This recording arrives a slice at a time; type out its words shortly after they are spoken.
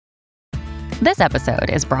This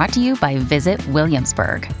episode is brought to you by Visit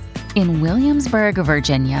Williamsburg. In Williamsburg,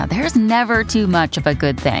 Virginia, there's never too much of a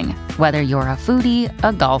good thing. Whether you're a foodie,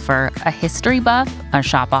 a golfer, a history buff, a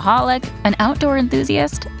shopaholic, an outdoor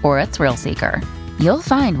enthusiast, or a thrill seeker, you'll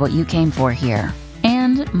find what you came for here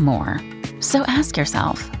and more. So ask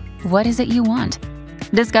yourself, what is it you want?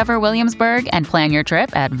 Discover Williamsburg and plan your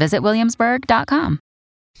trip at visitwilliamsburg.com.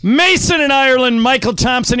 Mason in Ireland, Michael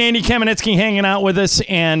Thompson, Andy Kamenetsky hanging out with us.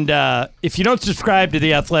 And if you don't subscribe to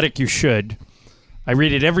The Athletic, you should. I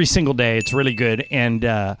read it every single day. It's really good. And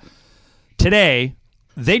today,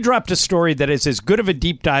 they dropped a story that is as good of a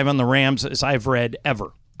deep dive on the Rams as I've read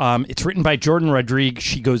ever. It's written by Jordan Rodriguez.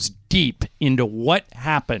 She goes deep into what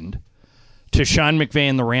happened to Sean McVay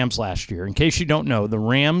and the Rams last year. In case you don't know, the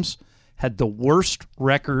Rams had the worst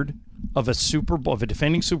record of a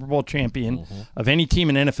defending Super Bowl champion of any team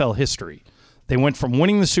in NFL history. They went from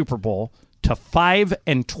winning the Super Bowl to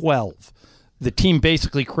 5-12. The team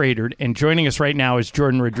basically cratered, and joining us right now is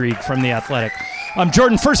Jordan Rodriguez from The Athletic.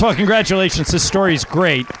 Jordan, first of all, congratulations. This story is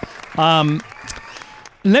great. Let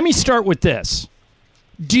me start with this.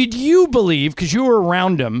 Did you believe, because you were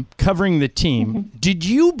around him covering the team, did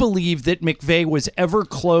you believe that McVay was ever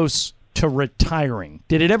close to retiring?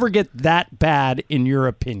 Did it ever get that bad, in your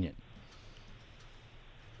opinion?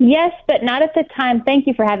 Yes, but not at the time. Thank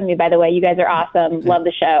you for having me, by the way. You guys are awesome. Love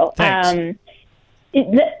the show. Thanks.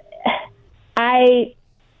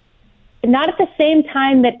 Not at the same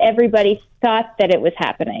time that everybody thought that it was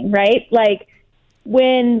happening, right? Like,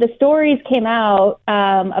 when the stories came out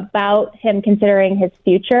about him considering his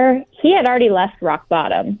future, he had already left rock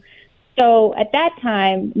bottom. So at that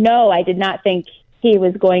time, no, I did not think he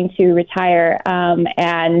was going to retire.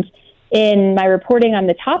 And in my reporting on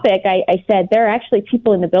the topic, I said there are actually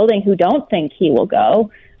people in the building who don't think he will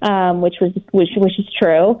go, which is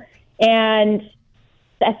true. And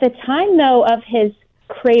at the time, though, of his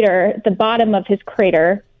crater, the bottom of his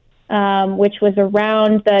crater, which was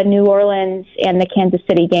around the New Orleans and the Kansas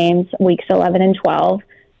City games, weeks 11 and 12,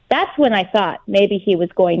 that's when I thought maybe he was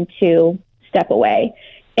going to step away.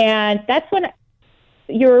 And that's when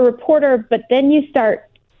you're a reporter, but then you start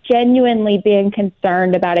genuinely being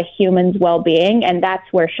concerned about a human's well-being, and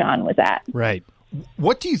that's where Sean was at. Right.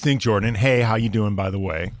 What do you think, Jordan? Hey, how you doing, by the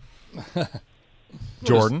way?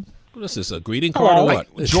 Jordan? What is this, a greeting card or what?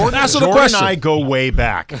 Jordan and I go way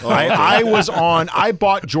back. I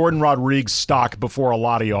bought Jordan Rodriguez stock before a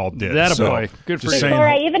lot of y'all did. That a boy. Good for you. Before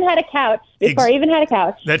I even had a couch.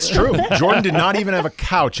 That's true. Jordan did not even have a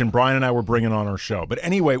couch, and Brian and I were bringing on our show. But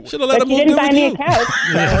anyway. Should have let him you didn't buy me a couch,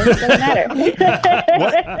 so it doesn't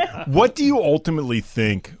matter. What do you ultimately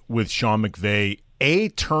think with Sean McVay,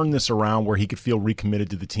 turn this around where he could feel recommitted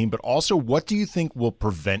to the team, but also what do you think will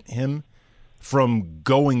prevent him from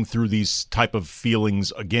going through these type of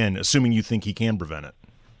feelings again, assuming you think he can prevent it?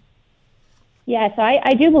 Yes,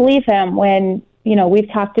 I do believe him when,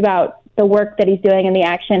 we've talked about the work that he's doing and the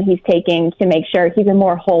action he's taking to make sure he's a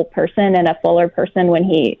more whole person and a fuller person when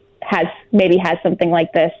he has something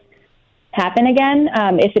like this happen again.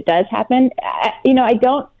 If it does happen,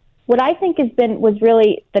 what I think was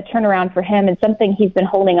really the turnaround for him and something he's been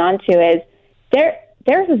holding on to is there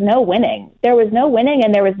was no winning. There was no winning,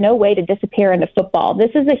 and there was no way to disappear into football. This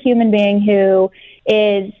is a human being who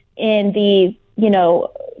is in the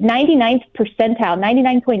 99th percentile,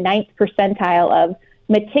 99.9th percentile of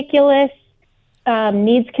meticulous,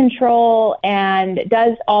 needs control, and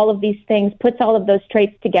does all of these things, puts all of those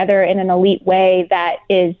traits together in an elite way that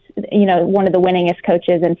is, one of the winningest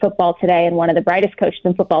coaches in football today and one of the brightest coaches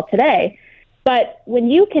in football today. But when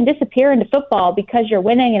you can disappear into football because you're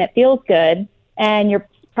winning and it feels good, and you're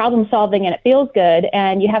problem solving and it feels good,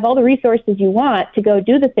 and you have all the resources you want to go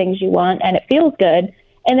do the things you want and it feels good,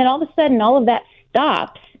 and then all of a sudden all of that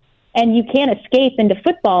stops and you can't escape into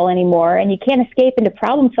football anymore, and you can't escape into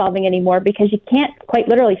problem solving anymore because you can't quite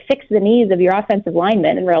literally fix the needs of your offensive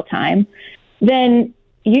linemen in real time, then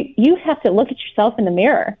you have to look at yourself in the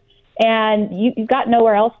mirror, and you've got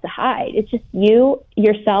nowhere else to hide. It's just you,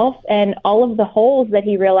 yourself, and all of the holes that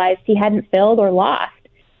he realized he hadn't filled or lost.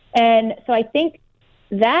 And so I think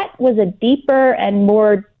that was a deeper and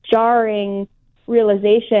more jarring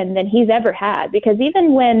realization than he's ever had, because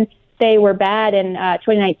even when they were bad in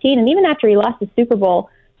 2019, and even after he lost the Super Bowl,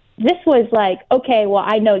 this was like, okay, well,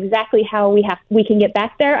 I know exactly how we can get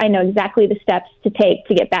back there. I know exactly the steps to take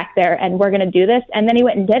to get back there, and we're going to do this. And then he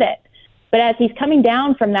went and did it. But as he's coming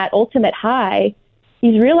down from that ultimate high,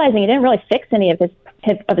 he's realizing he didn't really fix any of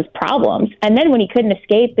his problems. And then when he couldn't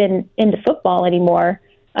escape into football anymore,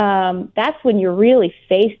 that's when you're really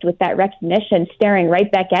faced with that recognition staring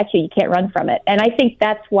right back at you. You can't run from it. And I think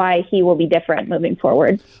that's why he will be different moving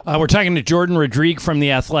forward. We're talking to Jordan Rodrigue from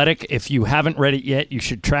The Athletic. If you haven't read it yet, you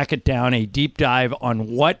should track it down, a deep dive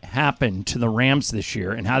on what happened to the Rams this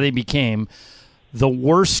year and how they became the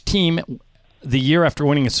worst team the year after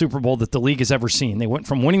winning a Super Bowl that the league has ever seen. They went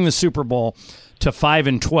from winning the Super Bowl to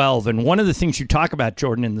 5-12. And one of the things you talk about,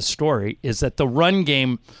 Jordan, in the story is that the run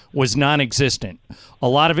game was non-existent. A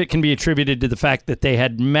lot of it can be attributed to the fact that they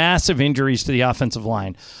had massive injuries to the offensive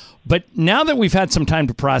line. But now that we've had some time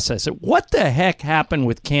to process it, what the heck happened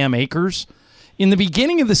with Cam Akers? In the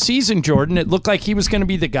beginning of the season, Jordan, it looked like he was going to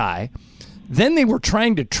be the guy. Then they were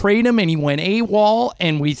trying to trade him, and he went AWOL,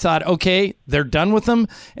 and we thought, okay, they're done with him.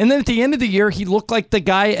 And then at the end of the year, he looked like the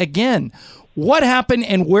guy again. What happened,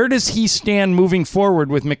 and where does he stand moving forward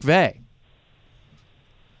with McVay?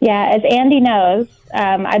 Yeah, as Andy knows,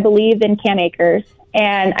 I believe in Cam Akers,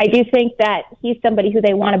 and I do think that he's somebody who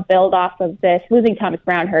they want to build off of this. Losing Thomas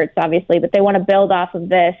Brown hurts, obviously, but they want to build off of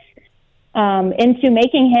this into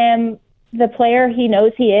making him the player he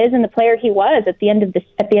knows he is and the player he was at the end of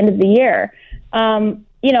the year.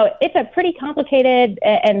 It's a pretty complicated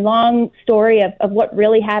and long story of what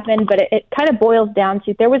really happened, but it kind of boils down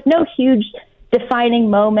to there was no huge defining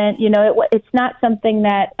moment. It's not something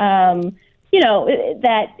that,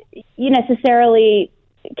 that you necessarily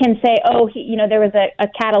can say, there was a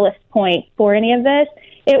catalyst point for any of this.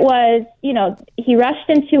 It was, he rushed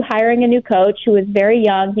into hiring a new coach who was very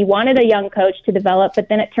young. He wanted a young coach to develop, but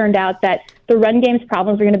then it turned out that the run game's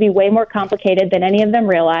problems were going to be way more complicated than any of them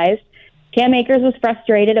realized. Cam Akers was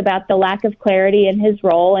frustrated about the lack of clarity in his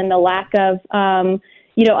role and the lack of,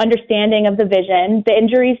 understanding of the vision. The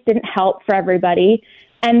injuries didn't help for everybody.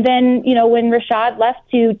 And then, when Rashad left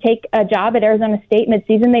to take a job at Arizona State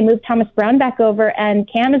midseason, they moved Thomas Brown back over, and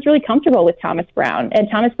Cam is really comfortable with Thomas Brown. And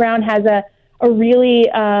Thomas Brown has a really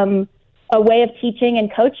a way of teaching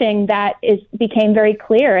and coaching that became very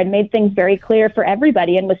clear and made things very clear for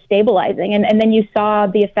everybody and was stabilizing. And then you saw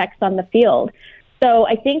the effects on the field. So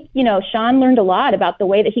I think, Sean learned a lot about the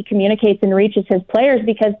way that he communicates and reaches his players,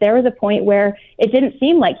 because there was a point where it didn't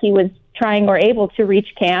seem like he was trying or able to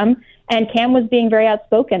reach Cam, and Cam was being very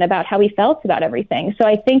outspoken about how he felt about everything. So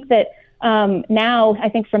I think that now, I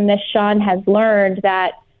think from this, Sean has learned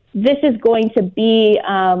that this is going to be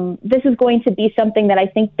something that I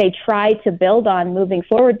think they try to build on moving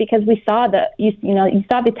forward, because we saw you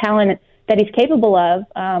saw the talent that he's capable of,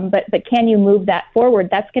 but can you move that forward?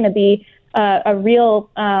 That's going to be a real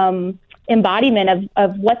embodiment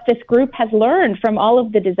of what this group has learned from all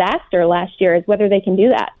of the disaster last year, is whether they can do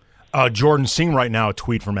that. Jordan, seeing right now a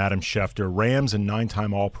tweet from Adam Schefter. Rams and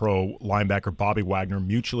 9-time All-Pro linebacker Bobby Wagner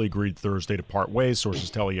mutually agreed Thursday to part ways, sources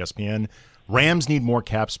tell ESPN. Rams need more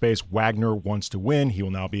cap space. Wagner wants to win. He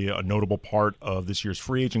will now be a notable part of this year's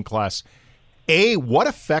free agent class. What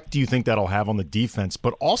effect do you think that'll have on the defense?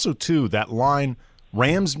 But also, too, that line,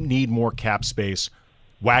 Rams need more cap space.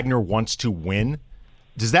 Wagner wants to win.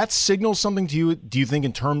 Does that signal something to you, do you think,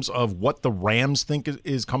 in terms of what the Rams think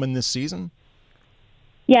is coming this season?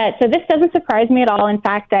 Yeah, so this doesn't surprise me at all. In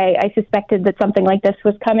fact, I suspected that something like this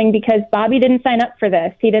was coming, because Bobby didn't sign up for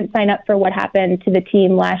this. He didn't sign up for what happened to the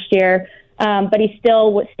team last year, but he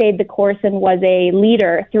still stayed the course and was a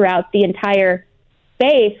leader throughout the entire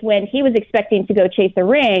space when he was expecting to go chase a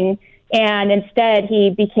ring. And instead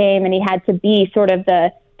he became, and he had to be sort of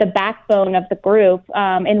the backbone of the group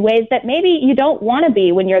in ways that maybe you don't want to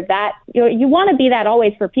be when you're that. You want to be that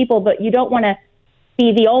always for people, but you don't want to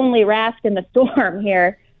be the only raft in the storm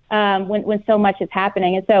here when so much is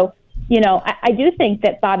happening. And so, I do think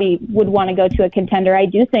that Bobby would want to go to a contender. I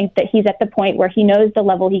do think that he's at the point where he knows the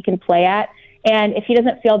level he can play at. And if he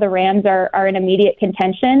doesn't feel the Rams are in immediate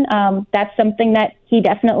contention, that's something that he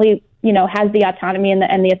definitely, has the autonomy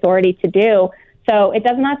and the authority to do. So it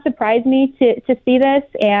does not surprise me to see this.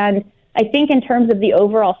 And I think in terms of the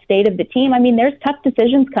overall state of the team, there's tough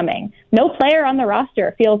decisions coming. No player on the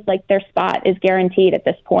roster feels like their spot is guaranteed at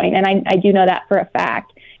this point, and I do know that for a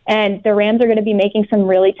fact. And the Rams are going to be making some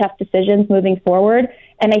really tough decisions moving forward.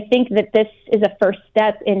 And I think that this is a first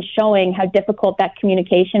step in showing how difficult that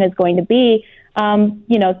communication is going to be. They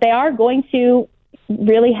are going to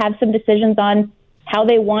really have some decisions on how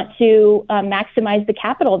they want to maximize the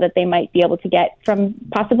capital that they might be able to get from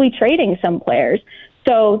possibly trading some players.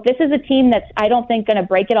 So this is a team that's, I don't think, going to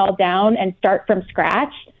break it all down and start from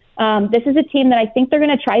scratch. This is a team that I think they're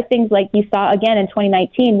going to try things like you saw again in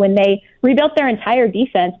 2019 when they rebuilt their entire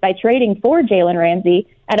defense by trading for Jalen Ramsey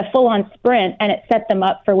at a full-on sprint, and it set them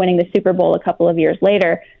up for winning the Super Bowl a couple of years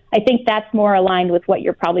later. I think that's more aligned with what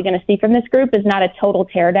you're probably going to see from this group, is not a total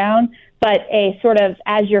teardown, but a sort of,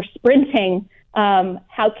 as you're sprinting,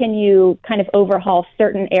 how can you kind of overhaul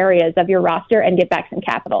certain areas of your roster and get back some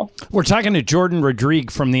capital? We're talking to Jordan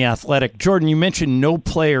Rodrigue from The Athletic. Jordan, you mentioned no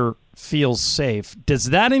player feels safe. Does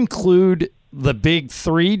that include the big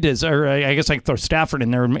three? Or I guess I could throw Stafford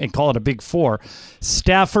in there and call it a big four.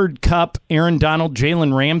 Stafford, Kupp, Aaron Donald,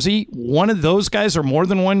 Jalen Ramsey. One of those guys, or more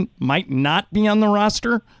than one, might not be on the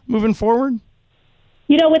roster moving forward?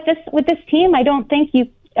 With this team, I don't think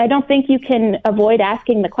you can avoid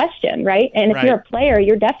asking the question, right? And if you're a player,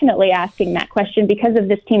 you're definitely asking that question because of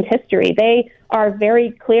this team's history. They are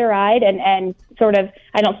very clear-eyed and sort of,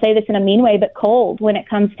 I don't say this in a mean way, but cold when it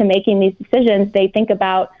comes to making these decisions. They think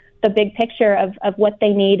about the big picture of what they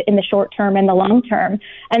need in the short term and the long term.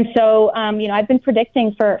 And so, I've been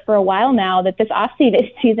predicting for a while now that this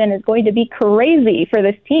offseason is going to be crazy for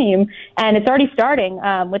this team. And it's already starting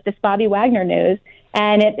with this Bobby Wagner news.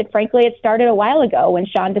 And frankly, it started a while ago when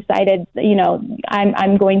Sean decided,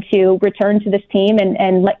 I'm going to return to this team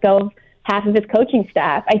and let go of half of his coaching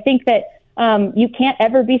staff. I think that you can't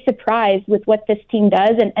ever be surprised with what this team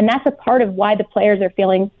does. And that's a part of why the players are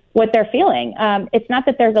feeling what they're feeling. It's not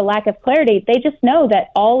that there's a lack of clarity. They just know that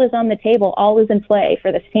all is on the table, all is in play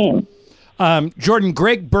for this team. Jordan,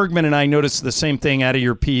 Greg Bergman and I noticed the same thing out of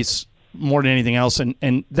your piece more than anything else,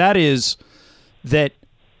 and that is that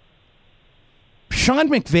Sean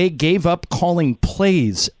McVay gave up calling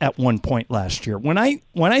plays at one point last year. When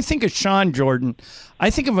I think of Sean, Jordan, I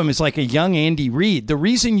think of him as like a young Andy Reid. The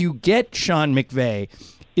reason you get Sean McVay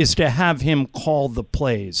is to have him call the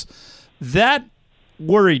plays. That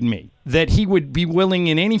worried me, that he would be willing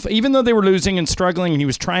in any, even though they were losing and struggling and he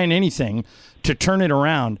was trying anything to turn it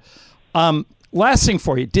around. Last thing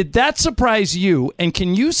for you, did that surprise you? And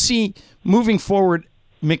can you see moving forward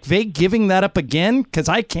McVay giving that up again? Because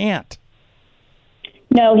I can't.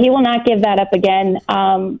 No, he will not give that up again.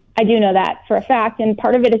 I do know that for a fact. And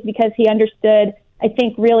part of it is because he understood, I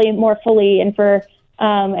think, really more fully and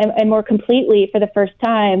more completely for the first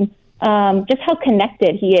time, just how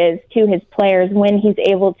connected he is to his players when he's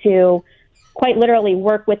able to quite literally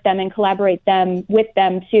work with them and collaborate with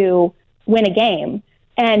them to win a game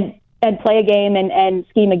and play a game and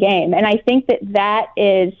scheme a game. And I think that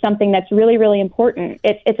is something that's really, really important.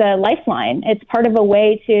 It's a lifeline. It's part of a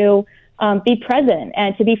way to be present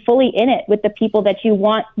and to be fully in it with the people that you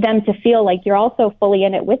want them to feel like you're also fully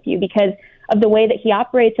in it with you because of the way that he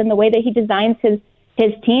operates and the way that he designs his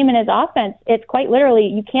team and his offense. It's quite literally,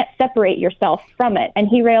 you can't separate yourself from it. And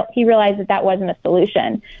he realized that wasn't a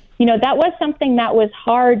solution. That was something that was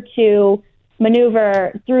hard to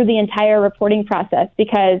maneuver through the entire reporting process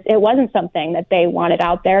because it wasn't something that they wanted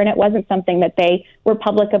out there and it wasn't something that they were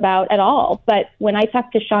public about at all. But when I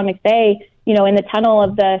talked to Sean McVay, in the tunnel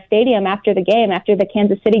of the stadium after the game, after the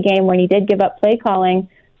Kansas City game, when he did give up play calling,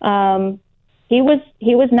 he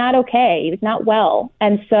was not okay. He was not well.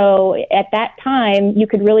 And so at that time, you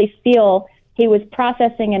could really feel he was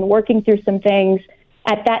processing and working through some things.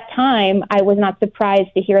 At that time, I was not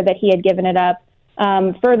surprised to hear that he had given it up.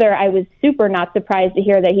 Further, I was super not surprised to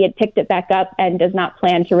hear that he had picked it back up and does not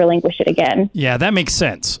plan to relinquish it again. Yeah, that makes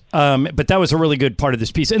sense. But that was a really good part of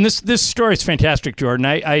this piece. And this story is fantastic, Jordan.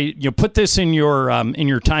 I put this in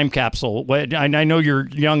your time capsule. I know you're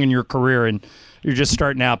young in your career and you're just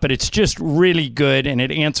starting out, but it's just really good and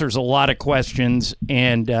it answers a lot of questions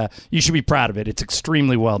and you should be proud of it. It's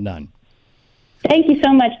extremely well done. Thank you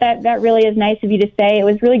so much. That really is nice of you to say. It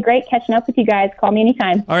was really great catching up with you guys. Call me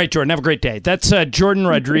anytime. All right, Jordan, have a great day. That's Jordan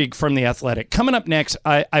Rodrigue from The Athletic. Coming up next,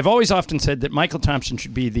 I've always often said that Michael Thompson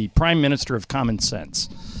should be the prime minister of common sense,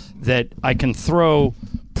 that I can throw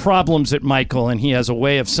problems at Michael and he has a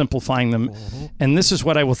way of simplifying them. Mm-hmm. And this is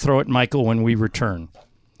what I will throw at Michael when we return.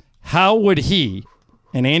 How would he,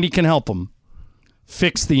 and Andy can help him,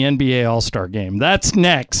 fix the NBA All-Star Game? That's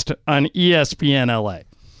next on ESPN LA.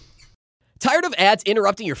 Tired of ads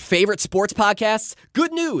interrupting your favorite sports podcasts?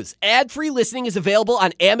 Good news! Ad-free listening is available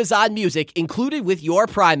on Amazon Music, included with your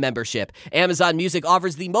Prime membership. Amazon Music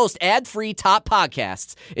offers the most ad-free top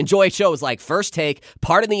podcasts. Enjoy shows like First Take,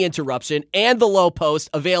 Pardon the Interruption, and The Low Post,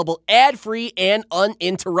 available ad-free and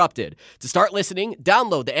uninterrupted. To start listening,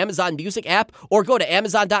 download the Amazon Music app or go to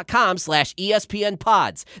Amazon.com/ESPN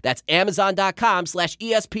Pods. That's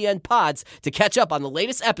Amazon.com/ESPN Pods to catch up on the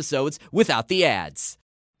latest episodes without the ads.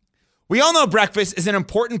 We all know breakfast is an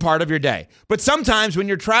important part of your day, but sometimes when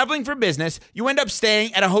you're traveling for business, you end up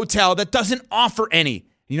staying at a hotel that doesn't offer any.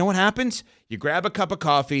 You know what happens? You grab a cup of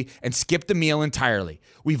coffee and skip the meal entirely.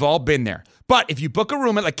 We've all been there. But if you book a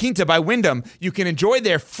room at La Quinta by Wyndham, you can enjoy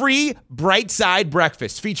their free Bright Side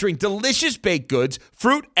breakfast featuring delicious baked goods,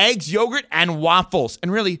 fruit, eggs, yogurt, and waffles. And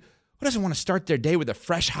really, who doesn't want to start their day with a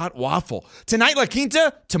fresh, hot waffle? Tonight, La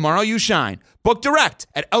Quinta, tomorrow you shine. Book direct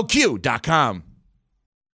at lq.com.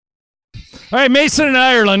 All right, Mason in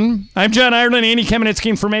Ireland. I'm John Ireland, Andy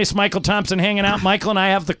Kamenetsky for Mace, Michael Thompson hanging out. Michael and I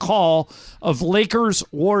have the call of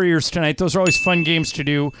Lakers-Warriors tonight. Those are always fun games to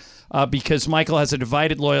do because Michael has a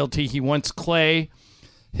divided loyalty. He wants Clay,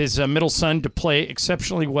 his middle son, to play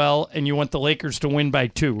exceptionally well, and you want the Lakers to win by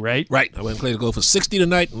 2, right? Right. I want Clay to go for 60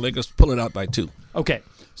 tonight, and Lakers pull it out by 2. Okay.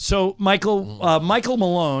 So Michael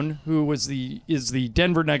Malone, who is the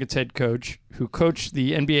Denver Nuggets head coach, who coached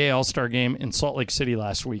the NBA All-Star Game in Salt Lake City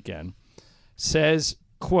last weekend, says,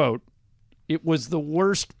 quote, "It was the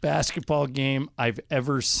worst basketball game I've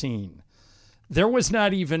ever seen. There was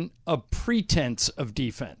not even a pretense of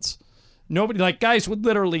defense. Nobody, like, guys would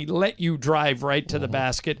literally let you drive right to the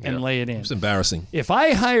basket and lay it in. It's embarrassing. If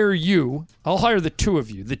I hire you, I'll hire the two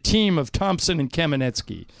of you, the team of Thompson and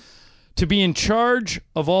Kamenetsky, to be in charge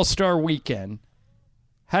of All-Star Weekend.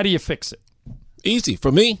 How do you fix it?" Easy.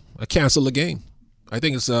 For me, I cancel the game. I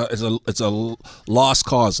think it's a lost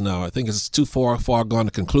cause now. I think it's too far gone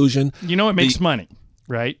to conclusion. You know it makes money,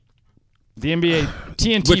 right? The NBA,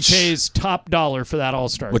 TNT pays top dollar for that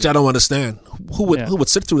All-Star Which game. I don't understand. Who would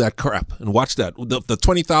sit through that crap and watch that? The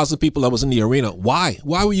 20,000 people that was in the arena, why?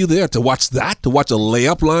 Why were you there? To watch that? To watch a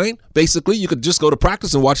layup line? Basically, you could just go to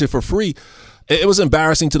practice and watch it for free. It was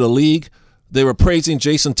embarrassing to the league. They were praising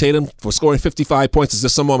Jason Tatum for scoring 55 points as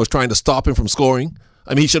if someone was trying to stop him from scoring.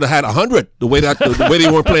 I mean, he should have had 100 the way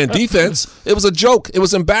they weren't playing defense. It was a joke. It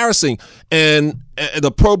was embarrassing. And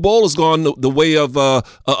the Pro Bowl has gone the way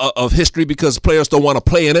of history because players don't want to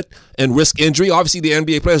play in it and risk injury. Obviously, the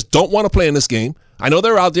NBA players don't want to play in this game. I know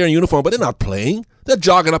they're out there in uniform, but they're not playing. They're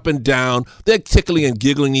jogging up and down. They're tickling and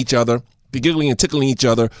giggling each other. Giggling and tickling each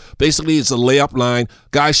other. Basically, it's a layup line.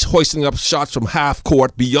 Guys hoisting up shots from half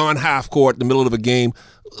court, beyond half court in the middle of a game.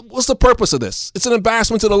 What's the purpose of this? It's an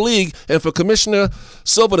embarrassment to the league. And for Commissioner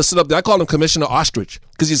Silver to sit up there, I call him Commissioner Ostrich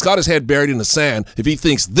because he's got his head buried in the sand if he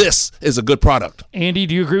thinks this is a good product. Andy,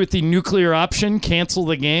 do you agree with the nuclear option? Cancel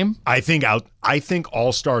the game? I think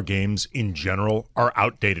All-Star games in general are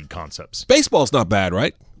outdated concepts. Baseball's not bad,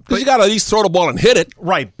 right? Because you got to at least throw the ball and hit it.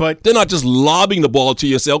 Right, but they're not just lobbing the ball to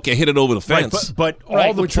you and say, okay, hit it over the fence. Right, but all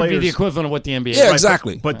right, the which players, would be the equivalent of what the NBA Yeah, is.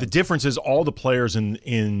 exactly. But the difference is all the players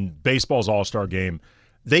in baseball's All-Star game,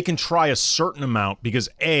 they can try a certain amount because,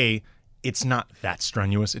 A, it's not that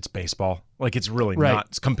strenuous. It's baseball. Like, it's really not.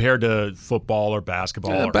 It's compared to football or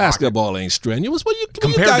basketball. Or basketball ain't strenuous. What you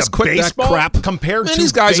compared guys to quit baseball? that crap? Compared Man, to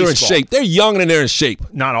these guys are in baseball. shape. They're young and they're in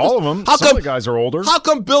shape. Not all of them. Some of the guys are older. How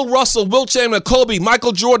come Bill Russell, Will Chamberlain, Kobe,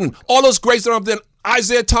 Michael Jordan, all those greats that are up there,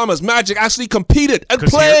 Isaiah Thomas, Magic, actually competed and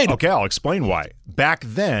played? Okay, I'll explain why. Back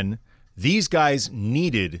then, these guys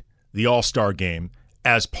needed the All-Star game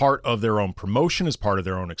as part of their own promotion, as part of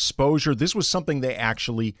their own exposure. This was something they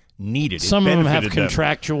actually needed. Some of them have benefited them.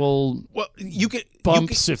 contractual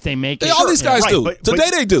bumps if they make it. All these guys do. But Today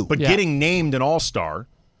they do. But getting named an All-Star,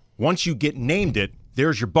 once you get named it,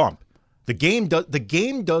 there's your bump. The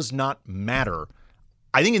game does not matter,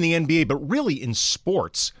 I think, in the NBA, but really in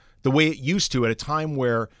sports, the way it used to at a time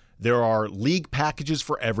where there are league packages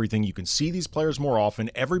for everything. You can see these players more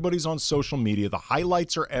often. Everybody's on social media. The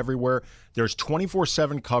highlights are everywhere. There's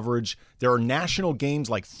 24/7 coverage. There are national games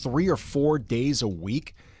like 3 or 4 days a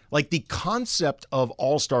week. Like, the concept of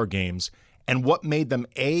All-Star games and what made them,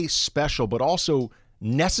 A, special, but also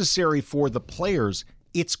necessary for the players,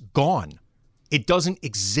 it's gone. It doesn't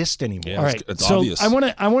exist anymore. Yeah, All right, it's so obvious. I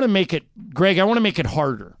want to make it, Greg, I want to make it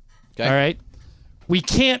harder. Okay. All right? We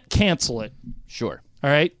can't cancel it. Sure. All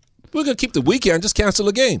right? We're going to keep the weekend, just cancel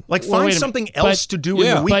the game. Like, Well, find wait a something minute. else to do in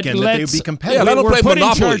the but weekend that they would let's- be competitive. let them we're play put in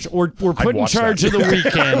Monopoly. charge, we're put in watch charge that. of the I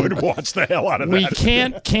weekend. would watch the hell out of We that.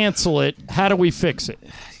 can't cancel it. How do we fix it?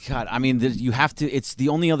 God, I mean, you have to. It's the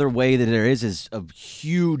only other way that there is a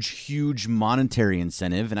huge monetary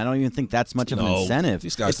incentive, and I don't even think that's much of an No, incentive.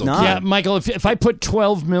 these guys it's don't not. Yeah, Michael, if I put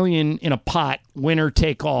 $12 million in a pot, winner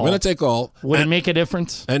take all, Winner take all. would it make a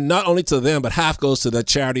difference? And not only to them, but half goes to the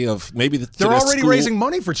charity of maybe to They're their already school. raising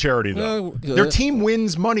money for charity, though. Their team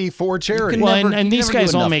wins money for charity. You Well, never- and you these never do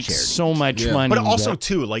guys all enough make charity. so much Yeah. money. But also, that-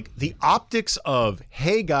 too, like, the optics of,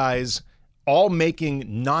 hey, guys, all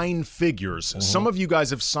making 9 figures. Some of you guys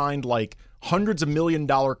have signed, like, hundreds of $1 million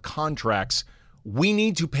contracts. We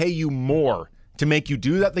need to pay you more to make you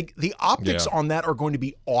do that. The optics Yeah. on that are going to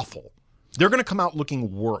be awful. They're going to come out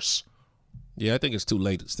looking worse. Yeah, I think it's too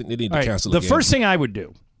late. They need to All right, cancel the game. first thing I would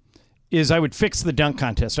do is I would fix the dunk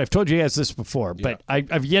contest. I've told you guys this before, but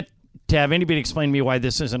I've yet to have anybody explain to me why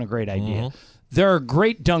this isn't a great idea. There are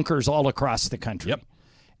great dunkers all across the country. Yep.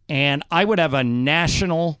 And I would have a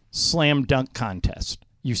national slam dunk contest.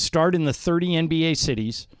 You start in the 30 NBA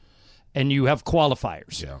cities, and you have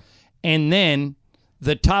qualifiers. Yeah. And then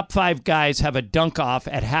the top 5 guys have a dunk-off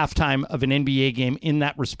at halftime of an NBA game in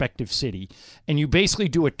that respective city. And you basically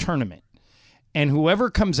do a tournament. And whoever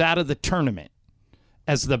comes out of the tournament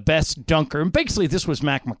as the best dunker, and basically this was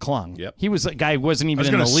Mac McClung. Yep. He was a guy who wasn't even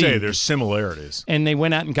in the I was going to league. say, there's similarities. And they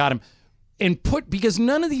went out and got him. And because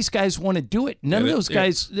none of these guys want to do it. None of those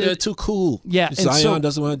guys. They're too cool. Yeah. And Zion so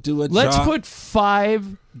doesn't want to do it. let's Ja. put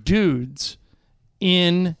 5 dudes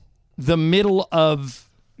in the middle of,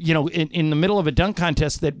 in the middle of a dunk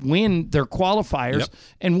contest that win their qualifiers. Yep.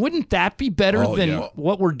 And wouldn't that be better than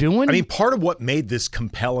what we're doing? I mean, part of what made this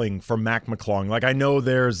compelling for Mac McClung, like I know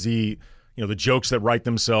there's the jokes that write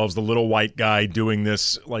themselves, the little white guy doing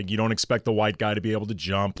this, like you don't expect the white guy to be able to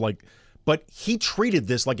jump, but he treated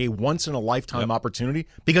this like a once-in-a-lifetime opportunity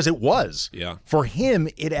because it was. Yeah. For him,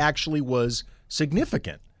 it actually was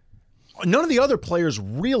significant. None of the other players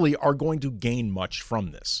really are going to gain much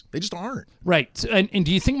from this. They just aren't. right. And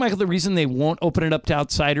do you think, Michael, the reason they won't open it up to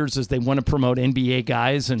outsiders is they want to promote NBA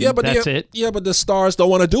guys and that's it? Yeah, but the stars don't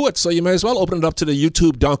want to do it, so you may as well open it up to the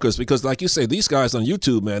YouTube dunkers because, like you say, these guys on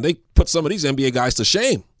YouTube, man, they put some of these NBA guys to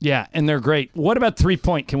shame. Yeah, and they're great. What about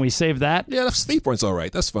 3-point? Can we save that? Yeah, that's 3 points all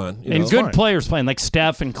right. That's fine. And good fine. players playing, like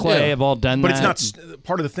Steph and Clay have all done But that. it's not –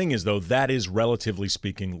 part of the thing is, though, that is relatively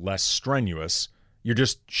speaking less strenuous. You're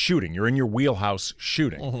just shooting. You're in your wheelhouse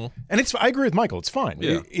shooting. And I agree with Michael. It's fine.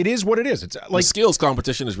 Yeah. It is what it is. It's The like skills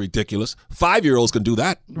competition is ridiculous. 5-year-olds can do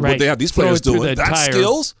that. Right. What they have these Throw players it through doing. the That's tire.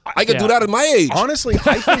 skills. I can Yeah. do that at my age. honestly,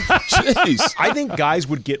 I think Jeez. I think guys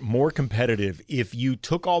would get more competitive if you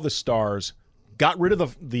took all the stars, got rid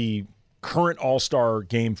of the current All-Star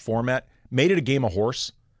game format, made it a game of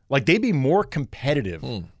horse. Like, they'd be more competitive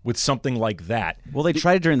with something like that. Well, they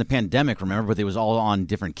tried it during the pandemic, remember? But it was all on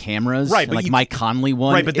different cameras. Right, And but like you- Mike Conley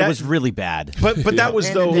won. Right, but it that- was really bad. But that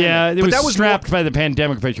was, though... Yeah, it but was that was strapped by the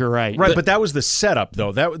pandemic, but you're right. Right, but that was the setup,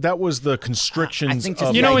 though. That was the constrictions I think just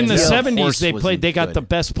of... You know, in the idea of 70s, horse they wasn't got good. the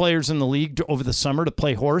best players in the league over the summer to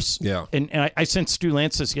play horse. Yeah. And I sent Stu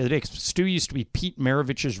Lance this the other day. 'Cause Stu used to be Pete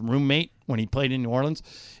Maravich's roommate when he played in New Orleans.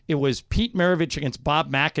 It was Pete Maravich against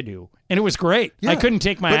Bob McAdoo, and it was great. I couldn't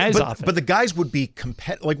take my eyes off it. But the guys would be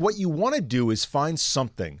competitive. Like, what you want to do is find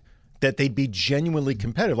something that they'd be genuinely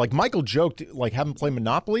competitive. Like, Michael joked, like, have them play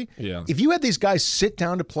Monopoly. Yeah. If you had these guys sit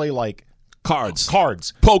down to play, like, Cards.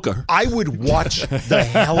 poker, I would watch the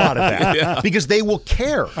hell out of that because they will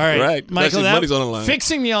care. All right, Right. Michael, Especially money's on the line.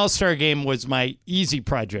 fixing the All-Star game was my easy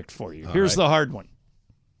project for you. Here's the hard one.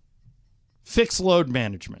 Fix load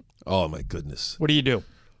management. Oh, my goodness. What do you do?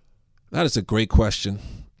 That is a great question.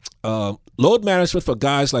 Load management for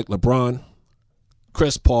guys like LeBron,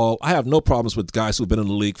 Chris Paul. I have no problems with guys who've been in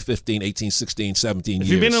the league 15, 18, 16, 17 years.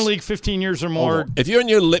 If you've been in the league 15 years or more, If you're in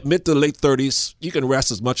your mid to late 30s, you can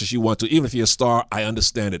rest as much as you want to. Even if you're a star, I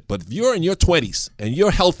understand it. But if you're in your 20s and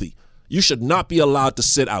you're healthy, you should not be allowed to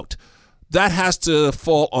sit out. That has to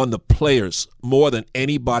fall on the players more than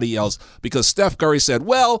anybody else because Steph Curry said,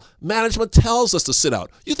 well, management tells us to sit out.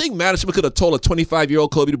 You think management could have told a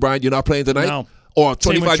 25-year-old Kobe Bryant you're not playing tonight? No. Or a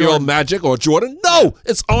Same with 25-year-old Jordan. Magic or Jordan? No,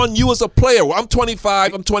 it's on you as a player. Well, I'm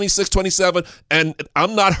 25, I'm 26, 27, and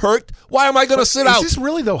I'm not hurt. Why am I going to sit out? Is this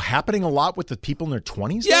really, though, happening a lot with the people in their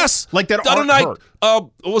 20s? Yes. Like, that The other aren't night, hurt?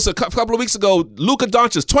 what was it, a couple of weeks ago, Luka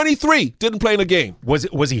Doncic, 23, didn't play in a game. Was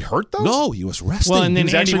he hurt, though? No, he was resting. well, and then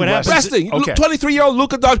was Andy, actually what happens? resting. Okay. 23-year-old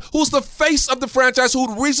Luka Doncic, who's the face of the franchise,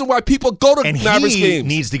 who's the reason why people go to And Mavericks he games.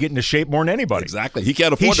 needs to get into shape more than anybody. Exactly. He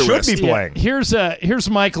can't He afford to should rest. be playing. Here's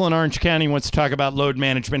Michael in Orange County who wants to talk about load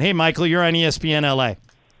management. Hey, Michael, you're on ESPN LA.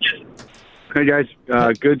 Hey, guys.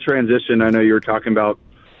 Good transition. I know you were talking about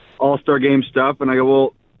All-Star Game stuff, and I go,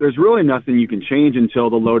 well, there's really nothing you can change until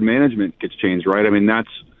the load management gets changed, right? I mean, that's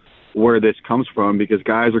where this comes from because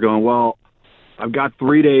guys are going, well, I've got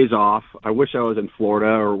 3 days off. I wish I was in Florida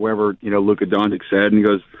or wherever, Luka Doncic said. And he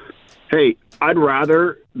goes, hey, I'd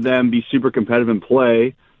rather them be super competitive and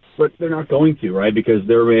play, but they're not going to, right? Because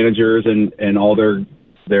their managers and all their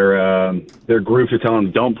groups are telling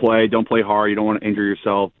them, don't play hard. You don't want to injure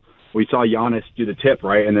yourself. We saw Giannis do the tip,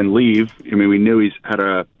 right, and then leave. I mean, we knew he's had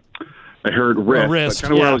a hurt wrist. But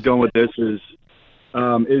kind of where I was going with this is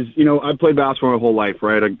I've played basketball my whole life,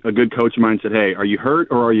 right? A good coach of mine said, hey, are you hurt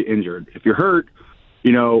or are you injured? If you're hurt,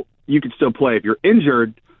 you can still play. If you're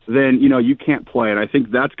injured, then, you can't play. And I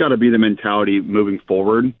think that's got to be the mentality moving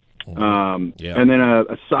forward. And then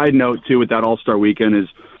a side note, too, with that All-Star weekend is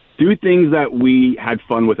do things that we had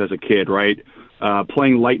fun with as a kid, right?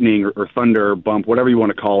 Playing lightning or thunder or bump, whatever you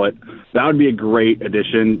want to call it. That would be a great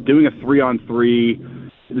addition. Doing a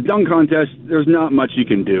 3-on-3, the dunk contest, there's not much you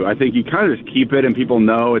can do. I think you kind of just keep it and people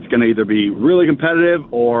know it's going to either be really competitive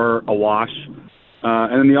or a wash.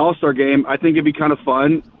 And then the All-Star game, I think it'd be kind of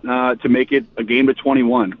fun to make it a game to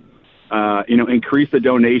 21. Increase the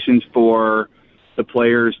donations for the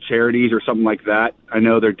players' charities or something like that. I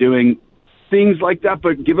know they're doing things like that,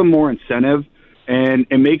 but give them more incentive. And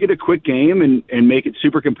make it a quick game and make it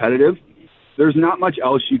super competitive. There's not much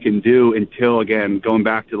else you can do until, again, going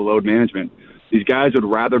back to the load management. These guys would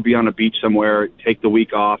rather be on a beach somewhere, take the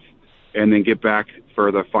week off, and then get back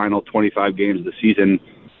for the final 25 games of the season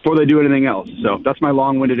before they do anything else. So that's my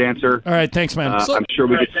long-winded answer. All right, thanks, man. I'm sure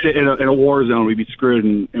we could sit in a war zone. We'd be screwed,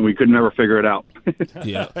 and we could never figure it out.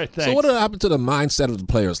 Yeah. Right, so what happened to the mindset of the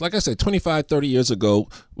players? Like I said, 25, 30 years ago,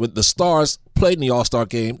 when the Stars played in the All-Star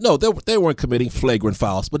game, no, they weren't committing flagrant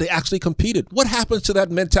fouls, but they actually competed. What happens to that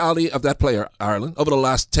mentality of that player, Ireland, over the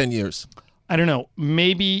last 10 years? I don't know.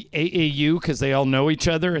 Maybe AAU because they all know each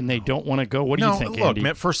other and they don't want to go. What do you think, look, Andy?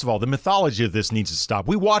 man, first of all, the mythology of this needs to stop.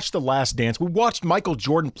 We watched The Last Dance. We watched Michael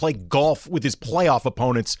Jordan play golf with his playoff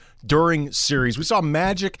opponents during series. We saw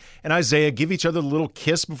Magic and Isaiah give each other a little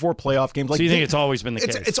kiss before playoff games. So you think it's always been the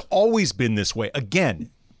case? It's always been this way. Again,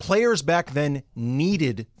 players back then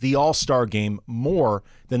needed the All-Star game more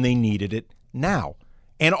than they needed it now.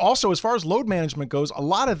 And also, as far as load management goes, a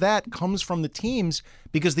lot of that comes from the teams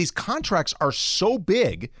because these contracts are so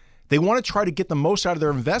big. They want to try to get the most out of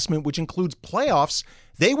their investment, which includes playoffs.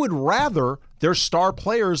 They would rather their star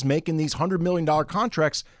players making these $100 million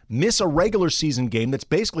contracts miss a regular season game that's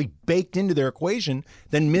basically baked into their equation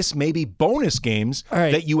than miss maybe bonus games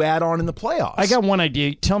that you add on in the playoffs. I got one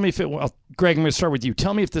idea. Tell me if it will. Greg, I'm going to start with you.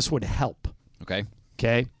 Tell me if this would help.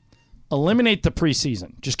 Okay. Eliminate the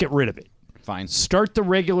preseason. Just get rid of it. Fine. Start the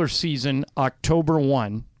regular season October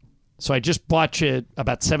 1. So I just bought you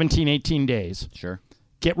about 17, 18 days. Sure.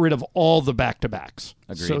 Get rid of all the back-to-backs.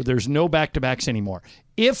 Agreed. So there's no back-to-backs anymore.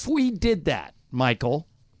 If we did that, Michael,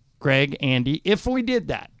 Greg, Andy, if we did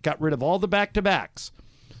that, got rid of all the back-to-backs,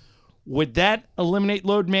 would that eliminate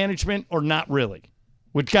load management or not really?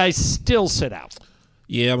 Would guys still sit out?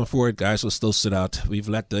 Yeah, I'm for it. Guys will still sit out. We've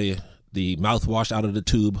let the mouthwash out of the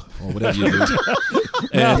tube or whatever you do.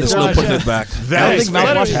 And there's no putting it back. I think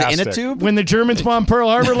mouthwash is in a tube. When the Germans bomb Pearl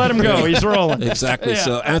Harbor, let him go. He's rolling. Exactly. Yeah.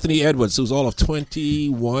 So Anthony Edwards, who's all of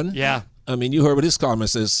 21. Yeah. I mean, you heard what his comment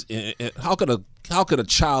says. How could a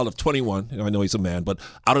child of 21, I know he's a man, but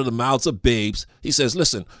out of the mouths of babes, he says,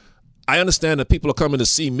 listen, I understand that people are coming to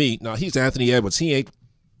see me. Now, he's Anthony Edwards. He ain't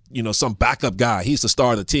some backup guy. He's the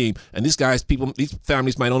star of the team. And these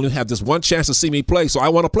families might only have this one chance to see me play, so I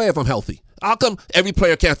want to play if I'm healthy. How come every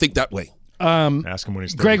player can't think that way? Ask him when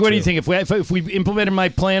he's 32. Greg, what do you think? If we implemented my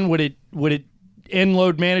plan, would it end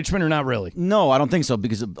load management or not really? No, I don't think so,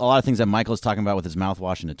 because a lot of things that Michael is talking about with his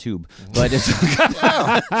mouthwash in a tube, but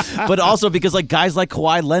but also because guys like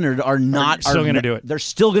Kawhi Leonard are still going to do it. They're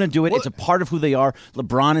still going to do it. It's a part of who they are.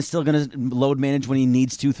 LeBron is still going to load manage when he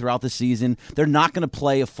needs to throughout the season. They're not going to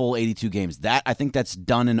play a full 82 games. I think that's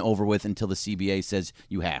done and over with until the CBA says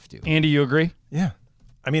you have to. Andy, you agree? Yeah.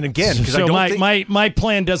 I mean, again, because so I don't think my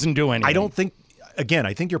plan doesn't do anything. I don't think. Again,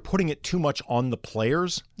 I think you're putting it too much on the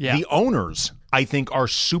players. Yeah. The owners, I think, are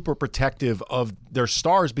super protective of their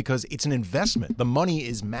stars because it's an investment. The money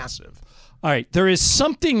is massive. All right. There is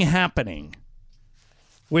something happening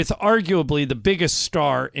with arguably the biggest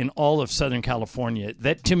star in all of Southern California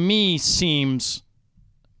that to me seems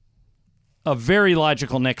a very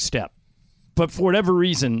logical next step. But for whatever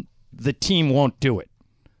reason, the team won't do it.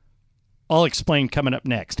 I'll explain coming up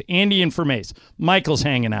next. Andy and Fermace. Michael's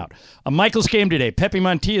hanging out. A Michael's game today. Pepe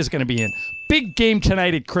Montilla is going to be in. Big game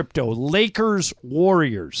tonight at Crypto. Lakers,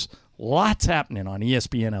 Warriors. Lots happening on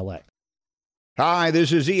ESPN LA. Hi,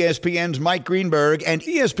 this is ESPN's Mike Greenberg, and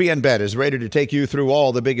ESPN Bet is ready to take you through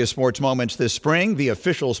all the biggest sports moments this spring. The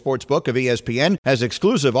official sports book of ESPN has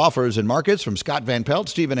exclusive offers and markets from Scott Van Pelt,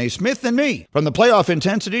 Stephen A. Smith, and me. From the playoff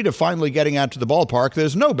intensity to finally getting out to the ballpark,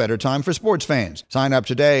 there's no better time for sports fans. Sign up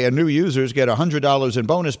today, and new users get $100 in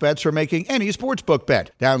bonus bets for making any sportsbook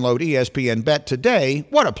bet. Download ESPN Bet today.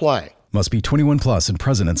 What a play. Must be 21 plus and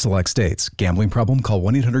present in select states. Gambling problem? Call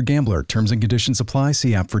 1-800-GAMBLER. Terms and conditions apply.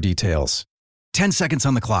 See app for details. 10 seconds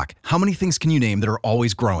on the clock. How many things can you name that are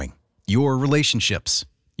always growing? Your relationships,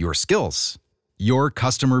 your skills, your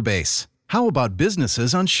customer base. How about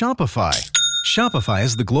businesses on Shopify? Shopify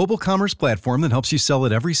is the global commerce platform that helps you sell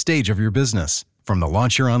at every stage of your business. From the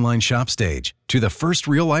launch your online shop stage to the first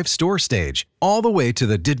real-life store stage, all the way to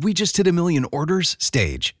the did we just hit a million orders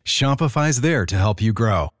stage, Shopify's there to help you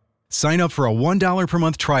grow. Sign up for a $1 per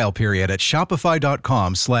month trial period at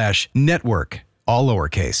shopify.com/network, all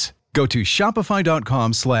lowercase. Go to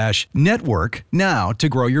shopify.com/network now to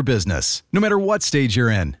grow your business, no matter what stage you're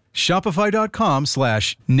in.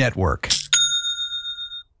 Shopify.com/network.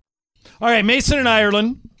 All right, Mason in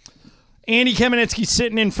Ireland. Andy Kamenetsky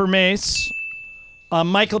sitting in for Mace.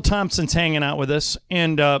 Michael Thompson's hanging out with us.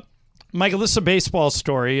 And, Michael, this is a baseball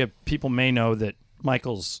story. People may know that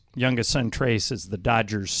Michael's youngest son, Trace, is the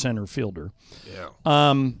Dodgers center fielder. Yeah.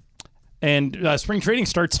 And spring training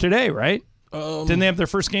starts today, right? Didn't they have their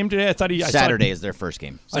first game today? Saturday is their first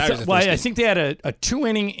game. I think they had a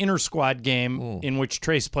 2-inning inter-squad game in which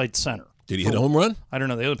Trace played center. Did he hit a home run? I don't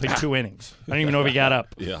know. They only played 2 innings. I don't even know if he got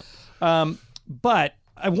up. Yeah. But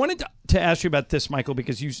I wanted to ask you about this, Michael,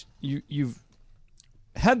 because you've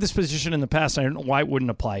had this position in the past, and I don't know why it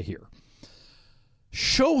wouldn't apply here.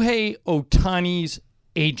 Shohei Ohtani's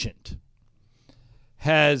agent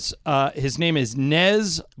has his name is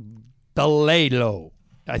Nez Balelo.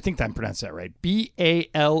 I think I'm pronouncing that right.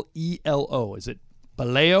 Balelo. Is it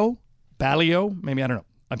Baleo? Baleo? Maybe, I don't know.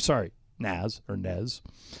 I'm sorry. Naz or Nez.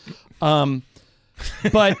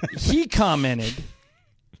 But he commented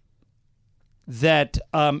that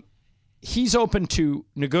he's open to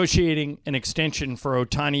negotiating an extension for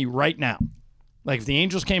Ohtani right now. Like if the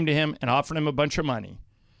Angels came to him and offered him a bunch of money,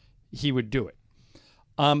 he would do it.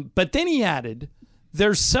 But then he added,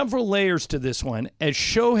 there's several layers to this one, as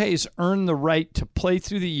Shohei's earned the right to play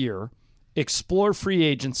through the year, explore free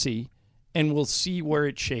agency, and we'll see where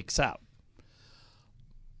it shakes out.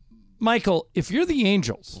 Michael, if you're the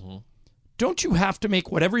Angels, don't you have to make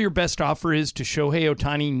whatever your best offer is to Shohei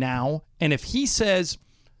Ohtani now? And if he says,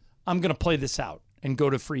 I'm going to play this out and go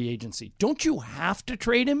to free agency, don't you have to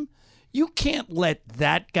trade him? You can't let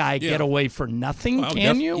that guy get away for nothing,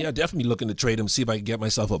 can you? Yeah, definitely looking to trade him, see if I can get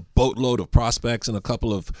myself a boatload of prospects and a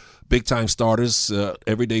couple of big-time starters,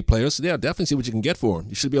 everyday players. Yeah, definitely see what you can get for him.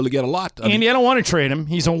 You should be able to get a lot. I don't want to trade him.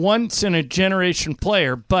 He's a once-in-a-generation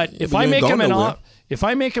player. But if I make him an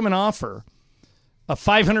offer, a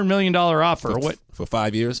 $500 million offer. For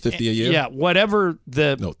 5 years, 50 a year? Yeah, whatever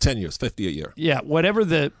the... No, 10 years, 50 a year. Yeah, whatever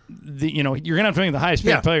the you're going to have to make the highest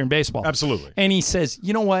paid player in baseball. Absolutely. And he says,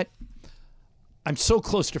 you know what? I'm so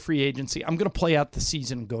close to free agency. I'm going to play out the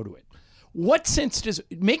season and go to it. What sense does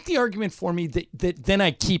make the argument for me that then I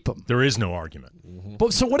keep him? There is no argument.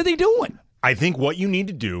 But so what are they doing? I think what you need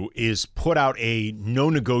to do is put out a no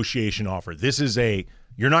negotiation offer. This is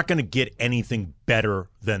you're not going to get anything better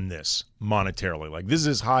than this monetarily. Like this is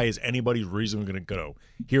as high as anybody's reasonably going to go.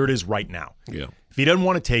 Here it is right now. Yeah. If he doesn't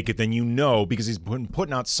want to take it, then you know, because he's been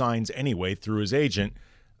putting out signs anyway through his agent,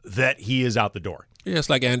 that he is out the door. Yeah,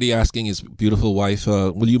 it's like Andy asking his beautiful wife,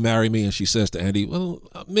 will you marry me? And she says to Andy, well,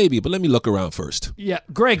 maybe, but let me look around first. Yeah,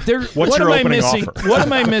 Greg, what am I missing? What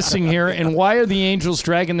am I missing here, and why are the Angels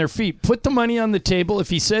dragging their feet? Put the money on the table.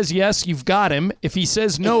 If he says yes, you've got him. If he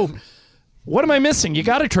says no, what am I missing? You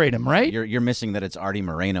got to trade him, right? You're missing that it's Artie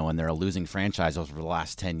Moreno, and they're a losing franchise over the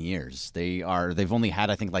last 10 years. They've only had,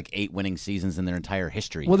 I think, like 8 winning seasons in their entire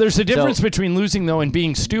history. Well, there's a difference between losing, though, and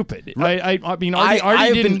being stupid. I mean,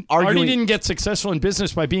 Artie didn't get successful in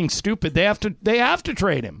business by being stupid. They have to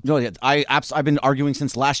trade him. No, I've been arguing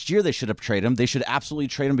since last year they should have traded him. They should absolutely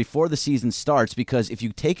trade him before the season starts, because if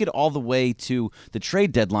you take it all the way to the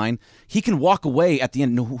trade deadline, he can walk away at the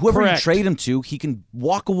end. Whoever you trade him to, he can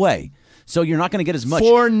walk away. So you're not going to get as much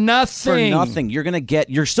for nothing.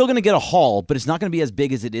 You're still going to get a haul, but it's not going to be as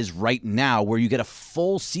big as it is right now, where you get a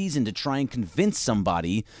full season to try and convince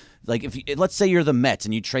somebody. Like let's say you're the Mets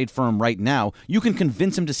and you trade for him right now, you can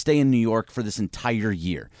convince him to stay in New York for this entire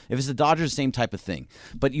year. If it's the Dodgers, same type of thing.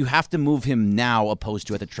 But you have to move him now, opposed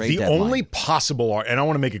to at the trade deadline. The only possible, and I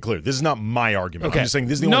want to make it clear, this is not my argument. Okay. I'm just saying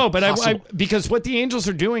this is the only possible. Because what the Angels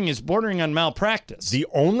are doing is bordering on malpractice. The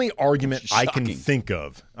only argument I can think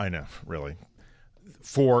of, I know, really,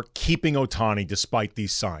 for keeping Ohtani despite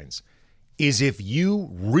these signs is if you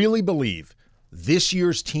really believe this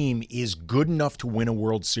year's team is good enough to win a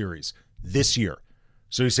World Series this year.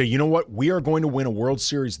 So you say, you know what? We are going to win a World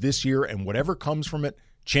Series this year, and whatever comes from it,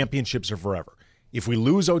 championships are forever. If we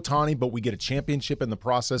lose Ohtani, but we get a championship in the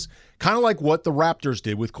process, kind of like what the Raptors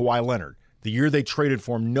did with Kawhi Leonard. The year they traded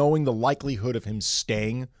for him, knowing the likelihood of him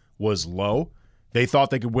staying was low, they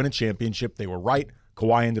thought they could win a championship. They were right.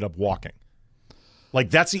 Kawhi ended up walking.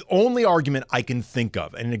 Like, that's the only argument I can think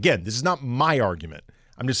of. And again, this is not my argument.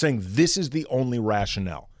 I'm just saying this is the only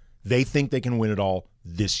rationale. They think they can win it all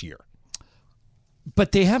this year.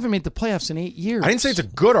 But they haven't made the playoffs in 8 years. I didn't say it's a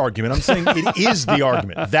good argument. I'm saying it is the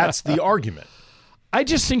argument. That's the argument. I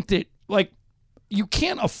just think that, like, you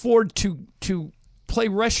can't afford to play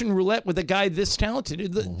Russian roulette with a guy this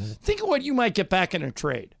talented. Think of what you might get back in a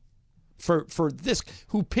trade for this,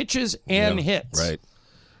 who pitches and hits. Right.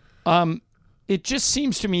 It just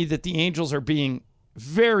seems to me that the Angels are being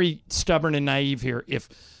very stubborn and naive here. If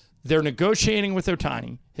they're negotiating with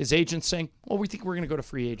Ohtani, his agent's saying, well, we think we're going to go to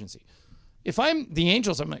free agency. If I'm the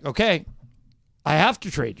Angels, I'm like, okay, I have to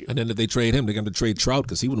trade you. And then if they trade him, they're going to trade Trout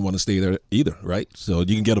because he wouldn't want to stay there either, right? So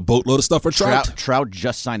you can get a boatload of stuff for Trout. Trout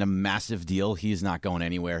just signed a massive deal. He's not going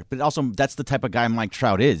anywhere. But also, that's the type of guy Mike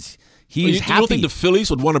Trout is. He's happy. You don't think the Phillies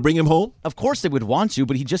would want to bring him home? Of course they would want to,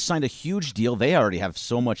 but he just signed a huge deal. They already have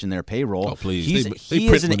so much in their payroll. Oh, please. He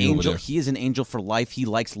is an angel. He is an angel for life. He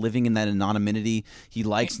likes living in that anonymity. He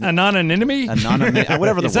likes anonymity?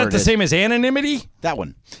 Whatever the word is. Is that the same as anonymity? That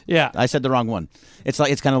one. Yeah. I said the wrong one. It's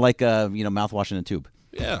kind of like mouthwash in a tube.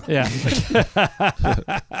 Yeah.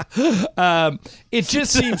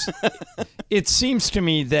 It seems to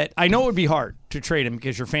me that I know it would be hard to trade him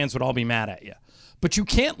because your fans would all be mad at you. But you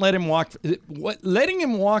can't let him walk. Letting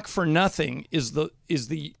him walk for nothing is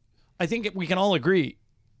the. I think we can all agree,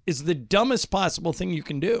 is the dumbest possible thing you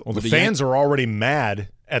can do. Well, the fans are already mad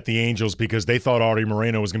at the Angels because they thought Artie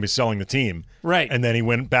Moreno was going to be selling the team, right? And then he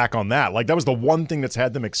went back on that. Like that was the one thing that's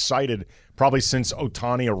had them excited probably since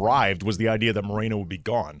Ohtani arrived was the idea that Moreno would be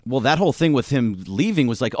gone. Well, that whole thing with him leaving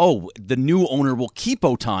was like, oh, the new owner will keep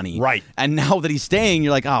Ohtani, right? And now that he's staying,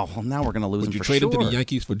 you're like, oh, well, now we're going to lose him. Would you trade him to the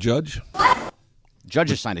Yankees for Judge? Judge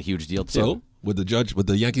has signed a huge deal too. So would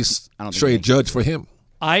the Yankees trade Judge for him?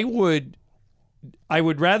 I would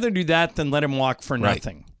rather do that than let him walk for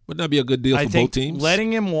nothing. Right. Wouldn't that be a good deal for both teams?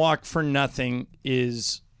 Letting him walk for nothing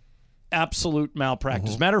is absolute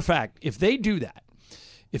malpractice. Matter of fact, if they do that,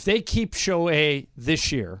 if they keep Shohei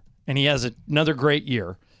this year and he has another great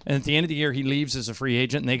year, and at the end of the year he leaves as a free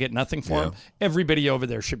agent and they get nothing for him, everybody over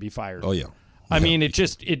there should be fired. Oh yeah. I mean, it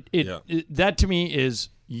just that to me is.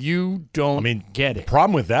 You don't get it. The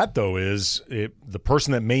problem with that, though, is the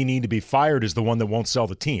person that may need to be fired is the one that won't sell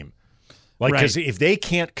the team. Like, because if they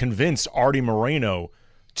can't convince Artie Moreno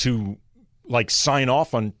to, sign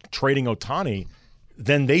off on trading Ohtani,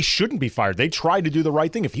 then they shouldn't be fired. They tried to do the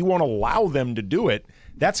right thing. If he won't allow them to do it,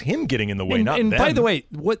 that's him getting in the way, not them. And by the way,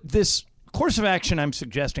 what this course of action I'm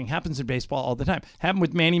suggesting happens in baseball all the time. Happened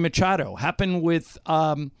with Manny Machado. Happened with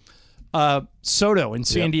Soto in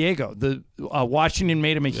San Diego. The Washington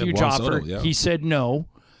made him a huge offer. Soto, He said no,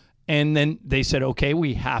 and then they said, "Okay,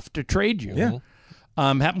 we have to trade you." Yeah.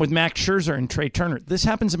 Happened with Max Scherzer and Trey Turner. This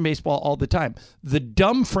happens in baseball all the time. The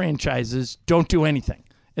dumb franchises don't do anything,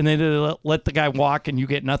 and they let the guy walk, and you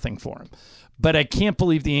get nothing for him. But I can't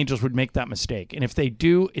believe the Angels would make that mistake. And if they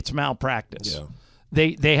do, it's malpractice.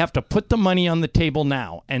 Yeah. They have to put the money on the table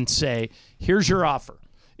now and say, "Here's your offer.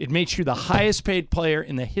 It makes you the highest paid player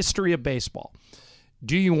in the history of baseball.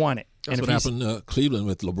 Do you want it?" That's what happened in Cleveland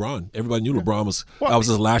with LeBron. Everybody knew LeBron was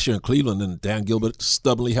his last year in Cleveland, and Dan Gilbert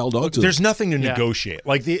stubbornly held on to it. There's nothing to negotiate.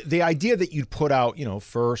 Like the idea that you'd put out,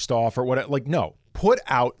 first offer, whatever. Like, no, put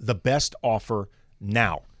out the best offer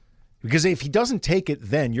now. Because if he doesn't take it,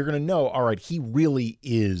 then you're going to know, all right, he really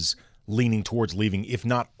is leaning towards leaving, if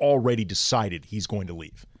not already decided he's going to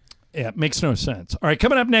leave. Yeah, it makes no sense. All right,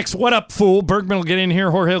 coming up next, What Up, Fool? Bergman will get in here.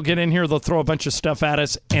 Jorge will get in here. They'll throw a bunch of stuff at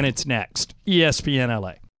us, and it's next. ESPN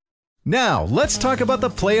LA. Now, let's talk about the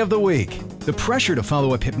play of the week. The pressure to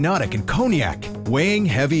follow up Hypnotic and Cognac, weighing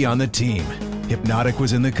heavy on the team. Hypnotic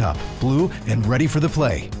was in the cup, blue, and ready for the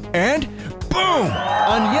play. And boom!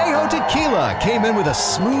 Añejo Tequila came in with a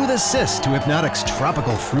smooth assist to Hypnotic's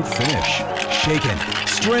tropical fruit finish. Shaken,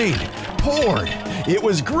 strained, poured. It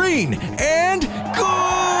was green and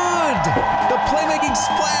good! The playmaking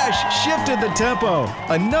splash shifted the tempo.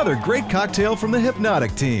 Another great cocktail from the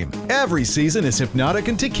Hypnotic team. Every season is Hypnotic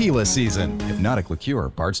and Tequila season. Hypnotic Liqueur,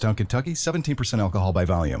 Bardstown, Kentucky, 17% alcohol by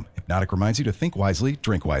volume. Hypnotic reminds you to think wisely,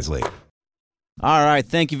 drink wisely. All right,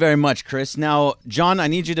 thank you very much, Chris. Now, John, I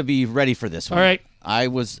need you to be ready for this one. All right.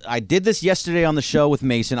 I did this yesterday on the show with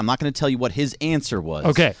Mason. I'm not going to tell you what his answer was.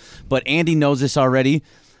 Okay. But Andy knows this already.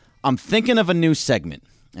 I'm thinking of a new segment,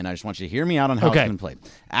 and I just want you to hear me out on how it's going to play.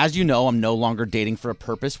 As you know, I'm no longer dating for a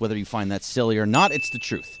purpose. Whether you find that silly or not, it's the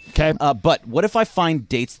truth. Okay. But what if I find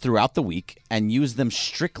dates throughout the week and use them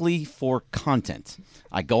strictly for content?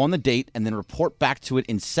 I go on the date and then report back to it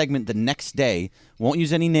in segment the next day. Won't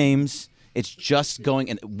use any names. It's just going.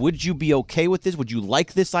 And would you be okay with this? Would you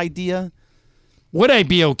like this idea? Would I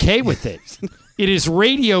be okay with it? It is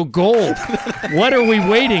radio gold. What are we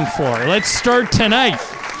waiting for? Let's start tonight.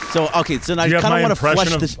 So I Do you kind have of my want to flesh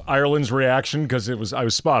impression this. of Ireland's reaction? Because I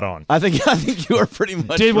was spot on. I think you were pretty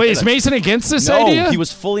much. Wait, is Mason against this No, idea? he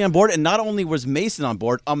was fully on board, and not only was Mason on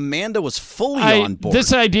board, Amanda was fully on board.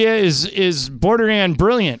 This idea is bordering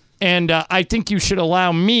brilliant, and I think you should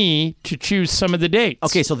allow me to choose some of the dates.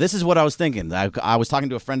 Okay, so this is what I was thinking. I was talking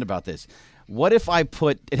to a friend about this. What if I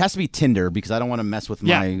put it has to be Tinder because I don't want to mess with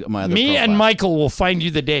my other me profile. and Michael will find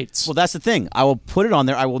you the dates. Well, that's the thing. I will put it on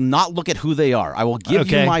there. I will not look at who they are. I will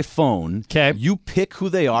give you my phone. Okay. You pick who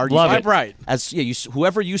they are. You Love swipe it. right.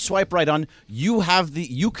 Whoever you swipe right on, you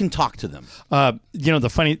can talk to them.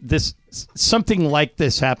 Something like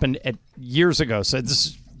this happened years ago. So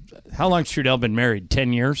how long's Trudell been married?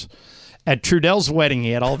 10 years. At Trudell's wedding,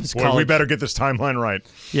 he had all of his college. We better get this timeline right.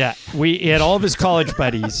 Yeah, he had all of his college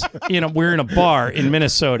buddies. We're in a bar in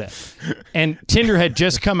Minnesota, and Tinder had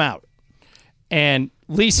just come out, and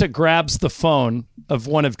Lisa grabs the phone of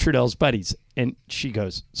one of Trudell's buddies, and she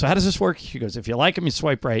goes, "So how does this work?" She goes, "If you like him, you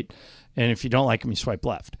swipe right, and if you don't like him, you swipe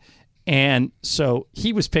left." And so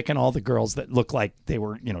he was picking all the girls that looked like they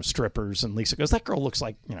were, strippers. And Lisa goes, "That girl looks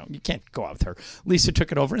like, you can't go out with her." Lisa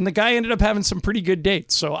took it over, and the guy ended up having some pretty good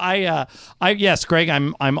dates. So yes, Greg,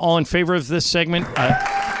 I'm all in favor of this segment.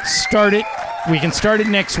 Start it. We can start it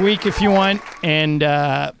next week if you want. And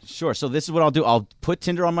sure. So this is what I'll do. I'll put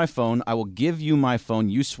Tinder on my phone. I will give you my phone.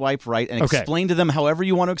 You swipe right and explain to them however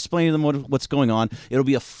you want to explain to them what's going on. It'll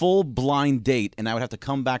be a full blind date, and I would have to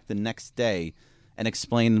come back the next day and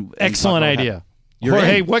explain. Excellent idea.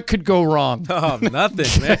 Jorge, what could go wrong? Oh,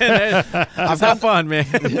 nothing, man. Have fun, man.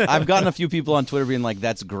 I've gotten a few people on Twitter being like,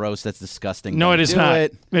 "That's gross. That's disgusting." No, it is not.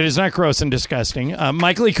 It is not gross and disgusting.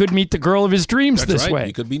 Michael, he could meet the girl of his dreams this way.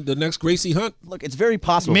 You could be the next Gracie Hunt. Look, it's very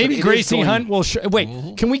possible. Maybe Gracie Hunt will.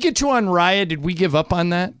 Wait, can we get you on Raya? Did we give up on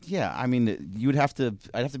that? Yeah, I mean, I'd have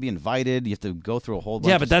to be invited. You have to go through a whole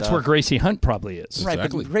bunch. Yeah, but that's where Gracie Hunt probably is. Right,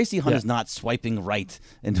 but Gracie Hunt is not swiping right,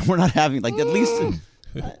 and we're not having at least.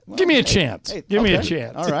 Give me a chance. Give me a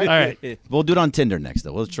chance. All right. We'll do it on Tinder next,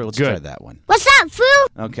 though. Let's try that one. What's up,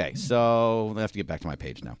 fool? Okay, so I have to get back to my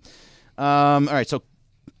page now. All right, so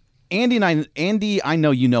Andy, I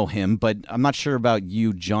know you know him, but I'm not sure about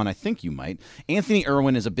you, John. I think you might. Anthony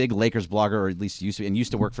Irwin is a big Lakers blogger, or at least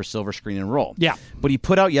used to work for Silver Screen and Roll. Yeah. But he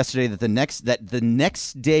put out yesterday that the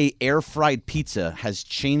next day air fried pizza has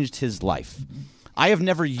changed his life. I have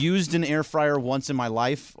never used an air fryer once in my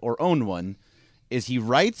life or owned one. Is he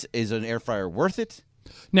right? Is an air fryer worth it?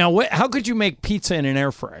 Now, how could you make pizza in an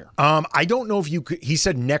air fryer? I don't know if you could. He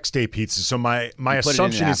said next day pizza, so my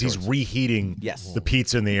assumption is he's reheating the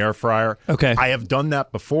pizza in the air fryer. Okay. I have done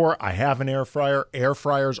that before. I have an air fryer. Air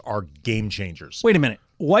fryers are game changers. Wait a minute.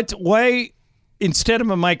 Why instead of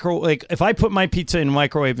a if I put my pizza in a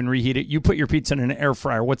microwave and reheat it, you put your pizza in an air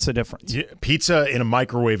fryer, what's the difference? Pizza in a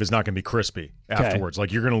microwave is not going to be crispy afterwards.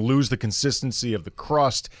 Like, you're going to lose the consistency of the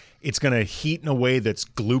crust. It's going to heat in a way that's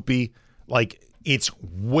gloopy. Like, it's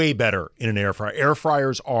way better in an air fryer. Air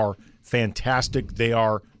fryers are fantastic. They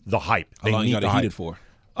are the hype. How long you got to heat it for?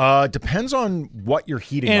 Depends on what you're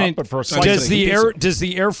heating up. But for a does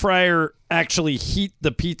the air fryer actually heat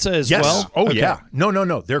the pizza as well? Oh, yeah.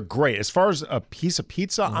 No. They're great. As far as a piece of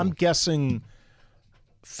pizza, I'm guessing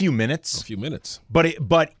a few minutes. But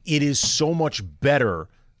it is so much better.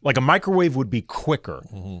 Like, a microwave would be quicker,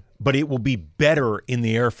 but it will be better in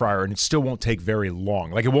the air fryer, and it still won't take very long.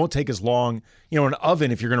 Like, it won't take as long. An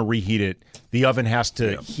oven, if you're going to reheat it, the oven has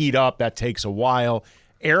to heat up. That takes a while.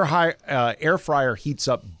 Air fryer heats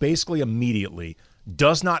up basically immediately.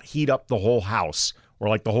 Does not heat up the whole house or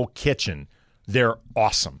like the whole kitchen. They're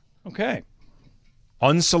awesome. Okay.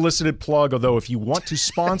 Unsolicited plug, although if you want to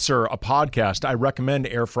sponsor a podcast, I recommend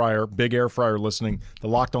Air Fryer, big Air Fryer listening, the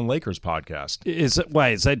Locked On Lakers podcast.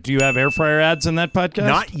 Do you have air fryer ads in that podcast?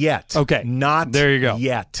 Not yet. Okay. There you go.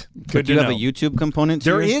 Yet. Good to know. Do you have a YouTube component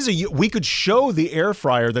to we could show the air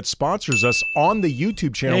fryer that sponsors us on the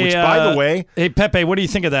YouTube channel, which, by the way... Hey, Pepe, what do you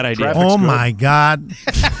think of that idea? Oh, my God.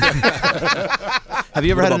 Have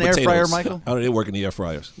you ever had an air fryer, Michael? How do they work in the air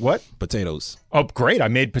fryers? What? Potatoes. Oh, great. I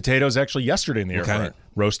made potatoes actually yesterday in the air fryer.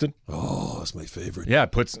 Roasted. Oh, that's my favorite. Yeah,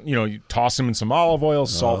 you toss them in some olive oil,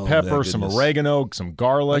 salt, pepper, some oregano, some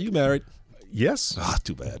garlic. Are you married? Yes. Ah,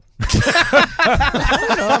 too bad.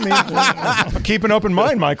 Keep an open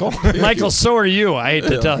mind, Michael. Michael, so are you. I hate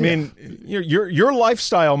to tell you. I mean, your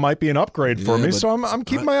lifestyle might be an upgrade for me, so I'm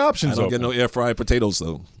keeping my options open. I don't get no air fried potatoes,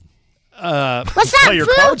 though. What's up, play your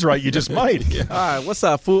cards right, you just might. All right, what's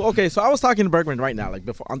up, fool? Okay, so I was talking to Bergman right now,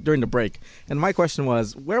 during the break, and my question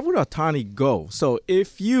was, where would Ohtani go? So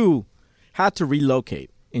if you had to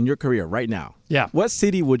relocate in your career right now, what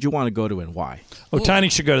city would you want to go to and why?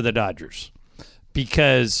 Ohtani should go to the Dodgers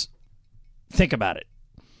because, think about it.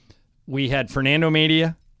 We had Fernando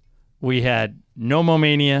Mania. We had Nomo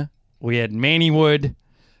Mania. We had Manny Wood.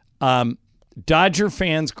 Dodger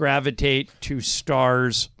fans gravitate to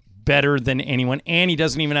stars better than anyone, and he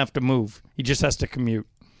doesn't even have to move. He just has to commute.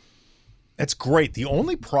 That's great. The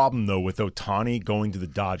only problem, though, with Ohtani going to the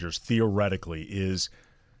Dodgers, theoretically, is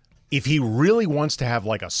if he really wants to have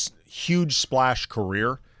like a huge splash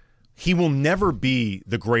career, he will never be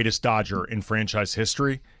the greatest Dodger in franchise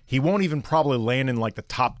history. He won't even probably land in like the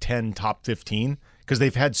top 10, top 15, because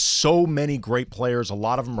they've had so many great players. A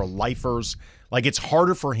lot of them are lifers. Like, it's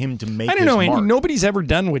harder for him to make his I don't know, mark. Andy. Nobody's ever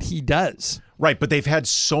done what he does. Right, but they've had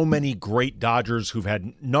so many great Dodgers who've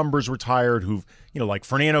had numbers retired, who've, like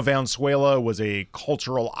Fernando Valenzuela was a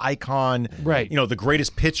cultural icon. Right. The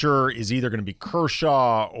greatest pitcher is either going to be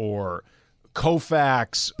Kershaw or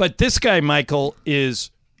Koufax. But this guy, Michael,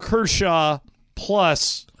 is Kershaw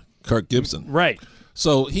plus Kirk Gibson. Right.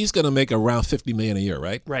 So he's going to make around $50 million a year,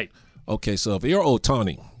 right? Right. Okay, so if you're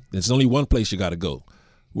Ohtani, there's only one place you got to go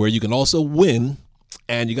where you can also win,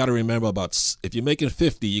 and you got to remember if you're making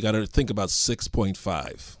 50, you got to think about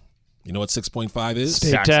 6.5. You know what 6.5 is?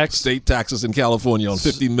 State tax. State taxes in California on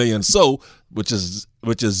 $50 million. So, which is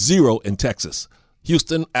zero in Texas.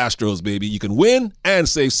 Houston Astros, baby. You can win and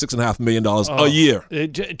save $6.5 million a year.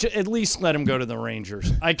 At least let him go to the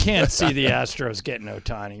Rangers. I can't see the Astros getting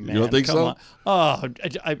Ohtani, man. You don't think Come so? on. Oh,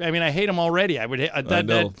 I mean, I hate him already. I would. I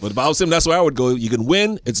know. But if I was him, that's where I would go. You can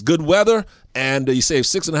win. It's good weather, and you save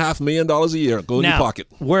 $6.5 million a year. Go in your pocket.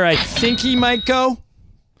 Where I think he might go,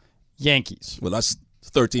 Yankees. Well, that's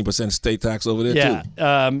 13% state tax over there,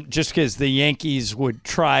 too. Just because the Yankees would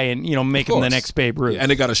try and, make him the next Babe Ruth.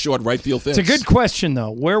 And they got a short right field fence. It's a good question,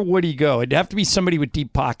 though. Where would he go? It'd have to be somebody with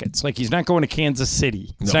deep pockets. Like, he's not going to Kansas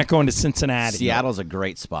City. He's not going to Cincinnati. Seattle's a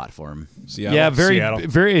great spot for him. Seattle? Yeah,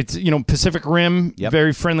 very. It's, Pacific Rim,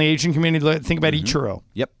 very friendly Asian community. Think about Ichiro.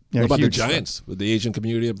 Yep. What about the Giants with the Asian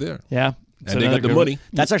community up there? Yeah. And they got the money.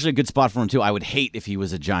 That's actually a good spot for him, too. I would hate if he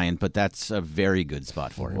was a Giant, but that's a very good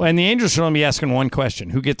spot for him. Well, and the Angels should only be asking one question: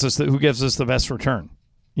 Who gives us the best return?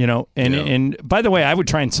 And by the way, I would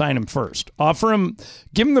try and sign him first. Offer him,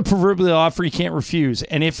 give him the proverbial offer he can't refuse,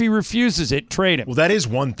 and if he refuses it, trade him. Well, that is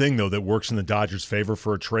one thing though that works in the Dodgers' favor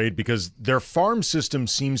for a trade because their farm system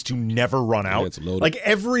seems to never run out. It's loaded. Like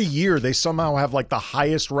every year, they somehow have like the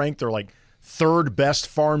highest ranked or like third best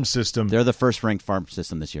farm system. They're the first ranked farm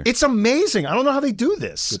system this year. It's amazing. I don't know how they do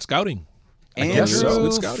this. Good scouting.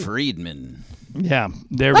 Andrew Friedman. Yeah.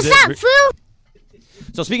 What's up, Foo?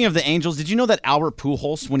 So speaking of the Angels, did you know that Albert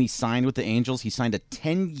Pujols, when he signed with the Angels, he signed a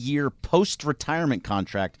 10-year post-retirement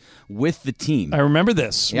contract with the team? I remember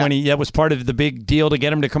this when that was part of the big deal to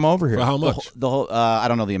get him to come over here. For how much? The whole I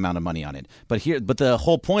don't know the amount of money on it, but the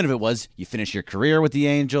whole point of it was you finish your career with the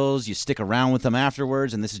Angels, you stick around with them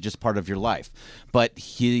afterwards, and this is just part of your life. But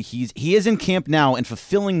he is in camp now and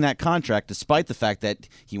fulfilling that contract, despite the fact that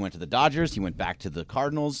he went to the Dodgers, he went back to the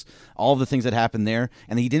Cardinals, all of the things that happened there,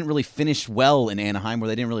 and he didn't really finish well in Anaheim, where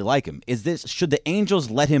they didn't really like him. Should the Angels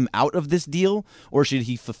let him out of this deal, or should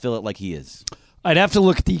he fulfill it like he is? I'd have to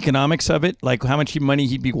look at the economics of it, like how much money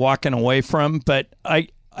he'd be walking away from, but I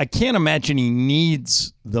can't imagine he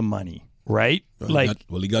needs the money, right?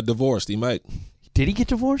 He got divorced. He might. Did he get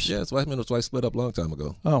divorced? Yeah, his wife and his wife split up a long time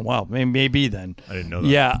ago. Oh, wow. Maybe then. I didn't know that.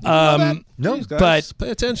 Yeah. No, guys, but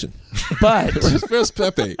pay attention. But where's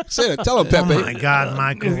Pepe? Say it. Tell him, Pepe. Oh my God,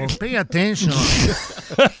 Michael, pay attention.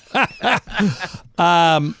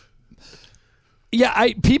 Yeah,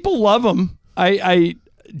 people love him. I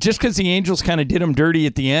just because the Angels kind of did him dirty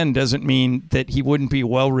at the end doesn't mean that he wouldn't be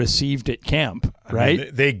well received at camp, right? I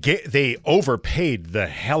mean, they overpaid the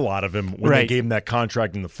hell out of him when they gave him that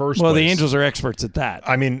contract in the first place. Well, the Angels are experts at that.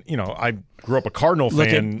 I mean, I grew up a Cardinal fan. Look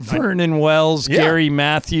at Vernon Wells, Gary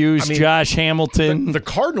Matthews, Josh Hamilton. The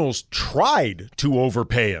Cardinals tried to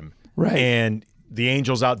overpay him, right? And the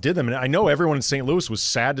Angels outdid them. And I know everyone in St. Louis was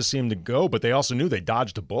sad to see him to go, but they also knew they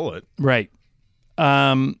dodged a bullet, right?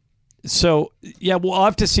 So, yeah, we'll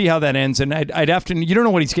have to see how that ends. And I'd have to – you don't know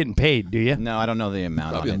what he's getting paid, do you? No, I don't know the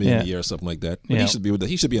amount. Probably $1 million a year or something like that. But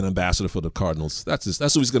he should be an ambassador for the Cardinals. That's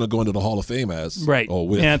who he's going to go into the Hall of Fame as. Right. Or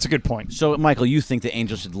with. Yeah, that's a good point. So, Michael, you think the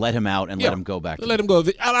Angels should let him out and let him go back? Let him go.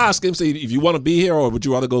 I'll ask him, say, if you want to be here or would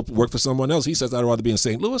you rather go work for someone else? He says, I'd rather be in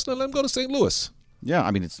St. Louis. Then let him go to St. Louis. Yeah,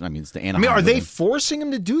 it's the Anaheim. I mean, are they forcing him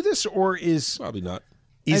to do this or is – Probably not.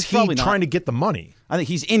 Is he trying to get the money? I think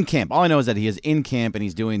he's in camp. All I know is that he is in camp and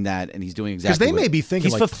he's doing that and he's doing exactly because they may be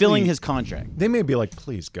thinking he's fulfilling his contract. They may be like,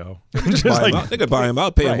 please go. Just buy him out. They could buy him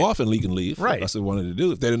out, pay him off, and he can leave. Right. That's what they wanted to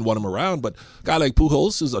do if they didn't want him around. But a guy like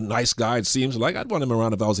Pujols is a nice guy, it seems like. I'd want him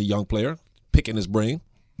around if I was a young player, picking his brain.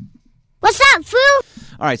 What's up, Foo?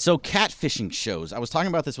 All right, so catfishing shows. I was talking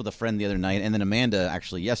about this with a friend the other night, and then Amanda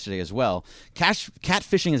actually yesterday as well.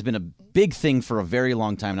 Catfishing has been a big thing for a very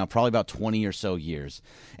long time now, probably about 20 or so years,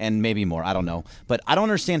 and maybe more. I don't know. But I don't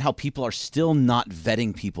understand how people are still not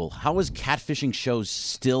vetting people. How is catfishing shows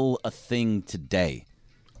still a thing today?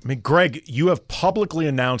 I mean, Greg, you have publicly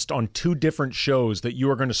announced on 2 different shows that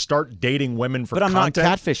you are going to start dating women for content. But I'm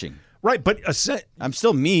not catfishing. Right, but I'm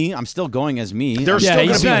still me. I'm still going as me.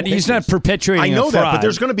 He's not perpetuating. I know a that, fraud. but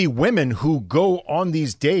there's going to be women who go on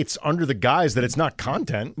these dates under the guise that it's not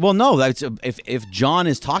content. Well, no, that's if John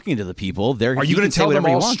is talking to the people, are you going to tell them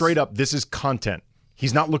all straight up? This is content.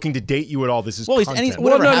 He's not looking to date you at all. This is content.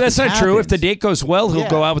 Well, no, that's not true. If the date goes well, he'll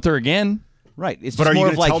go out with her again. Right. It's but just are you more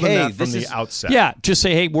of like, tell them hey, that from this the outset? Yeah, just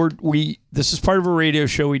say, hey, this is part of a radio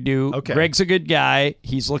show we do. Okay. Greg's a good guy.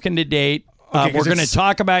 He's looking to date. We're going to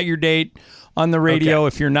talk about your date on the radio.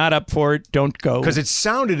 If you're not up for it, don't go. Because it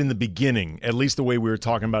sounded in the beginning, at least the way we were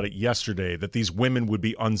talking about it yesterday, that these women would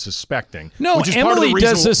be unsuspecting. No, which is Emily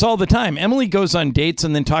does this all the time. Emily goes on dates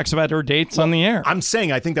and then talks about her dates on the air. I'm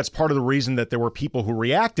saying I think that's part of the reason that there were people who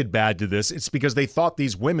reacted bad to this. It's because they thought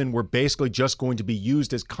these women were basically just going to be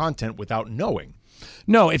used as content without knowing.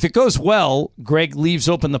 No, if it goes well, Greg leaves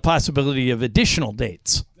open the possibility of additional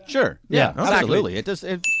dates. Sure. Yeah, absolutely. It does.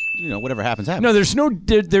 Whatever happens, happens. No,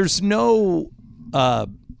 there's no a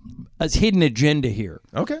hidden agenda here.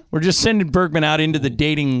 Okay. We're just sending Bergman out into the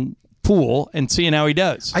dating pool and seeing how he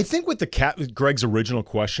does. I think with Greg's original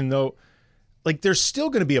question, though, like there's still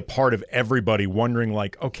going to be a part of everybody wondering,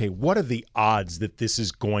 like, okay, what are the odds that this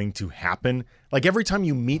is going to happen? Like every time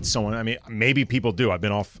you meet someone, I mean, maybe people do. I've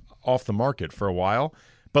been off the market for a while,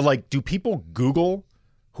 but like, do people Google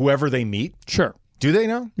whoever they meet? Sure. Do they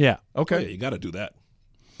now? Yeah. Okay. Oh, yeah, you got to do that.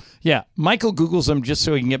 Yeah, Michael Googles them just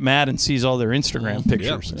so he can get mad and sees all their Instagram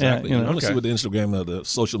pictures. Yeah, exactly. You want to see what the Instagram, the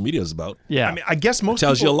social media is about. Yeah, I mean, I guess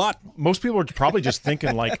tells you a lot. Most people are probably just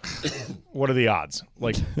thinking like, what are the odds?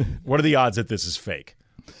 Like, what are the odds that this is fake?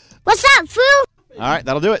 What's up, fool? All right,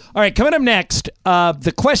 that'll do it. All right, coming up next,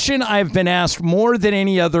 the question I've been asked more than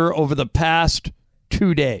any other over the past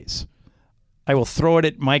 2 days. I will throw it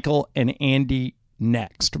at Michael and Andy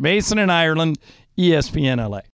next. Mason in Ireland, ESPN LA.